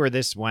see where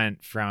this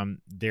went from,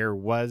 there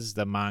was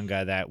the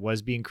manga that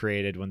was being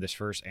created when this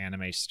first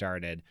anime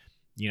started.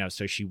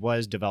 So she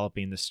was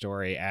developing the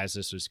story as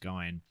this was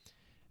going.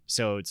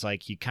 So it's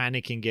like you kind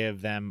of can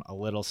give them a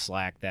little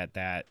slack that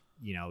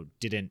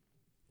didn't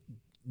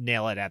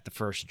nail it at the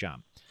first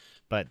jump,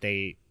 but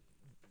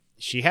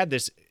she had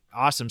this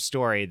awesome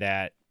story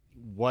that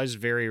was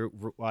very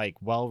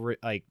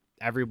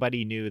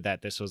everybody knew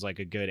that this was like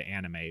a good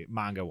anime,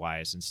 manga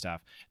wise and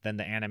stuff. Then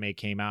the anime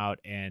came out,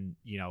 and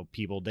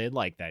people did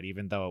like that,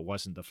 even though it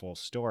wasn't the full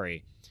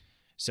story.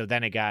 So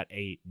then it got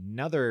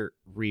another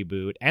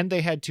reboot, and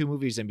they had 2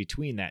 movies in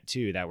between that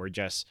too that were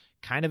just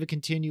kind of a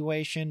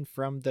continuation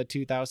from the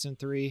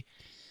 2003,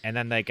 and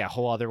then like a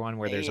whole other one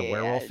where there's a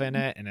werewolf in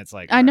it, and it's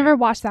like I never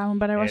watched that one,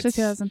 but I watched the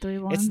It's- 2003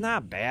 one. it's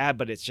not bad,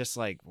 but it's just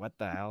like, what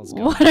the hell's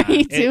going What on? are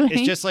you doing?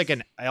 It's just like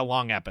a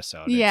long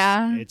episode.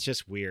 Yeah. It's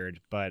just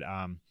weird. But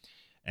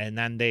and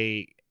then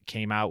they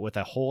came out with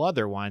a whole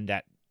other one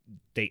that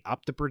they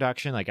upped the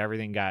production, like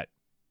everything got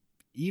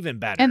even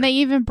better. And they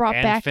even brought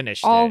and back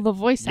finished all it. the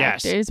voice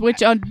Yes. actors,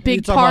 which a You're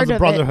big talking part about the of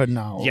Brotherhood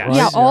now. Yes. right? it.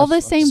 Yeah, all the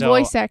Yes. same So-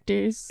 voice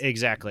actors.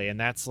 Exactly. And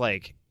that's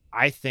like,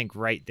 I think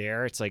right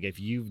there, it's like if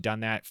you've done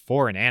that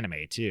for an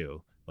anime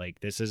too, like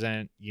this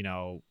isn't,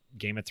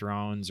 Game of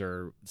Thrones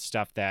or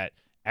stuff that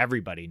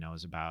everybody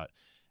knows about.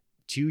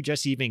 To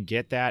just even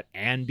get that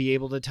and be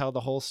able to tell the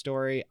whole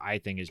story, I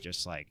think is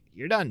just like,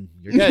 you're done.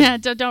 You're good. Yeah,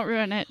 don't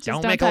ruin it. Just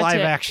don't don't make a touch live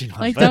it. action one.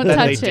 Like, But don't then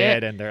they touch it.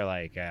 did, and they're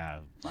like,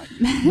 fuck.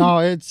 No,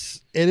 it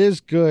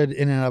is good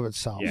in and of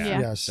itself. Yeah.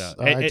 Yes. So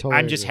I totally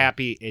I'm just agree.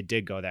 happy it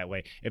did go that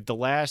way. If the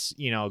last,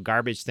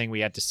 garbage thing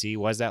we had to see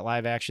was that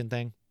live action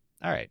thing,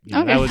 all right.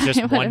 Okay, That was just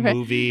one whatever.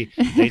 movie.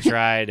 They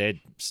tried. It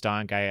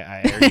stunk.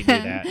 I already knew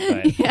that.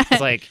 But Yeah. it's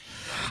like,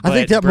 I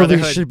think but that movie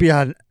Brotherhood- should be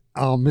on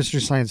Mystery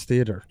Science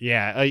Theater.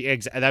 Yeah,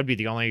 that'd be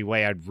the only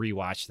way I'd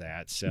rewatch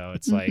that. So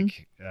it's Mhm.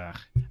 like,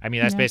 I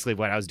mean, that's Yeah. basically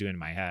what I was doing in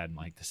my head. I'm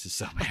like, this is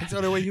so bad. That's the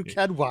only way you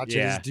can watch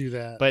Yeah. it is do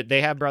that. But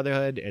they have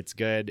Brotherhood. It's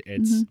good.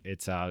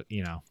 It's Autumn,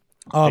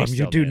 they you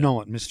still do did it. know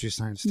what Mystery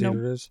Science Nope.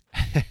 Theater is.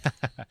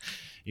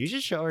 you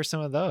should show her some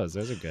of those.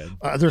 Those are good.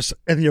 There's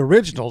in the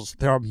originals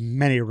there are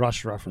many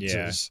Rush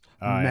references.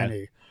 Oh, yeah.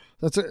 Many.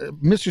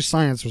 Mystery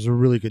Science was a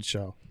really good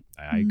show.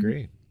 I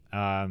agree.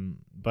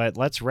 But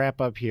let's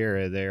wrap up here.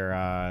 Are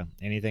there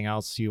anything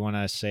else you want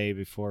to say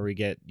before we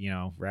get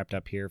wrapped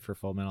up here for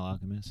Full Metal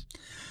Alchemist?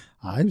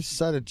 I've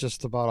said it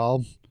just about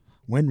all.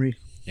 Winry.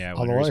 Yeah,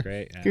 All the Winter's way.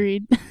 great. Yeah,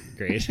 Agreed.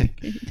 great.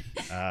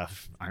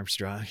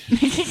 Armstrong,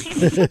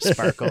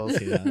 Sparkles. I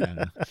don't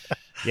know.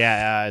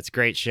 Yeah, it's a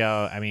great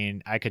show. I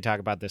mean, I could talk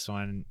about this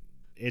one.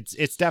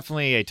 It's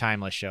definitely a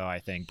timeless show. I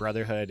think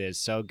Brotherhood is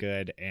so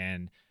good,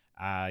 and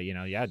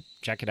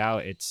check it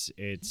out.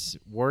 It's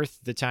worth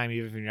the time,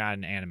 even if you're not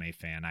an anime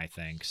fan. I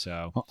think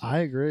so. Well, I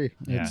agree.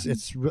 Yeah.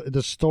 It's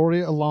the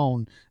story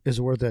alone is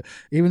worth it.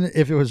 Even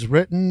if it was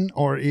written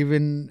or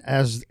even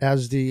as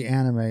the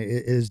anime,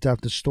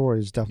 the story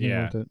is definitely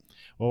Yeah. worth it.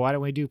 Well, why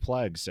don't we do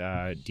plugs?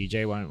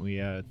 DJ, why don't we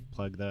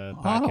plug the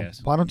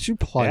podcast? Why don't you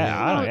plug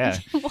Yeah, it?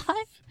 Oh, What?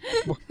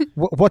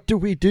 What do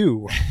we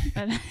do?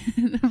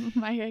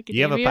 My Hero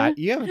You have Academia.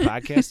 you have a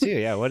podcast too.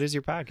 Yeah. What is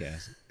your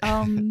podcast?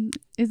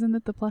 Isn't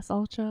it the Plus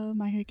Ultra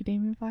My Hero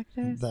Academia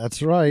podcast?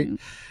 That's right. Mm.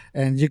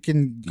 And you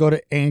can go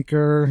to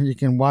Anchor. You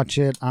can watch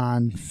it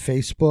on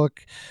Facebook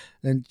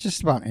and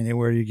just about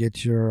anywhere you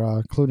get your,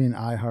 including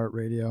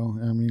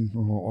iHeartRadio. I mean,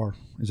 or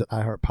is it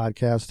iHeart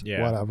Podcast?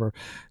 Yeah. Whatever.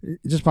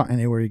 Just about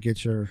anywhere you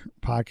get your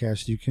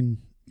podcast, you can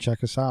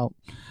check us out.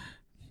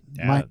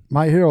 Yeah.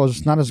 My Hero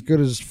is not as good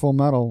as Full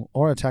Metal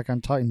or Attack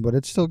on Titan, but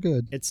it's still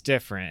good. It's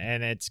different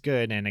and it's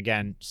good, and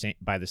again,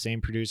 by the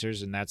same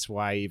producers, and that's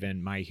why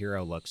even My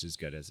Hero looks as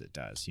good as it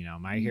does.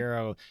 My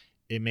Hero,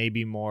 it may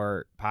be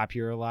more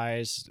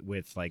popularized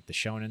with like the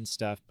shonen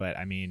stuff, but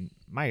I mean,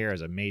 My Hero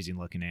is amazing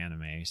looking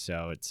anime,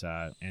 so it's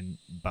and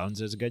Bones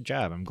does a good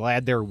job. I'm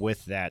glad they're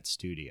with that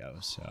studio.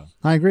 So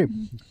I agree.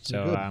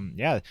 So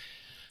yeah.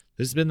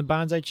 This has been the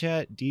Bonsai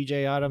Chat.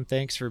 DJ Autumn,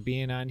 thanks for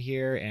being on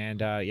here.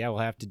 And we'll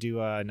have to do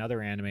another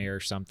anime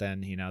or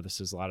something. This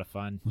is a lot of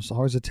fun. There's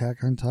always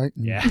Attack on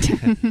Titan. Yeah.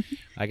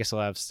 I guess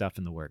we'll have stuff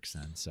in the works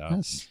then. So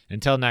Yes.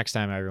 until next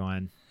time,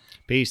 everyone.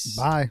 Peace.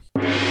 Bye.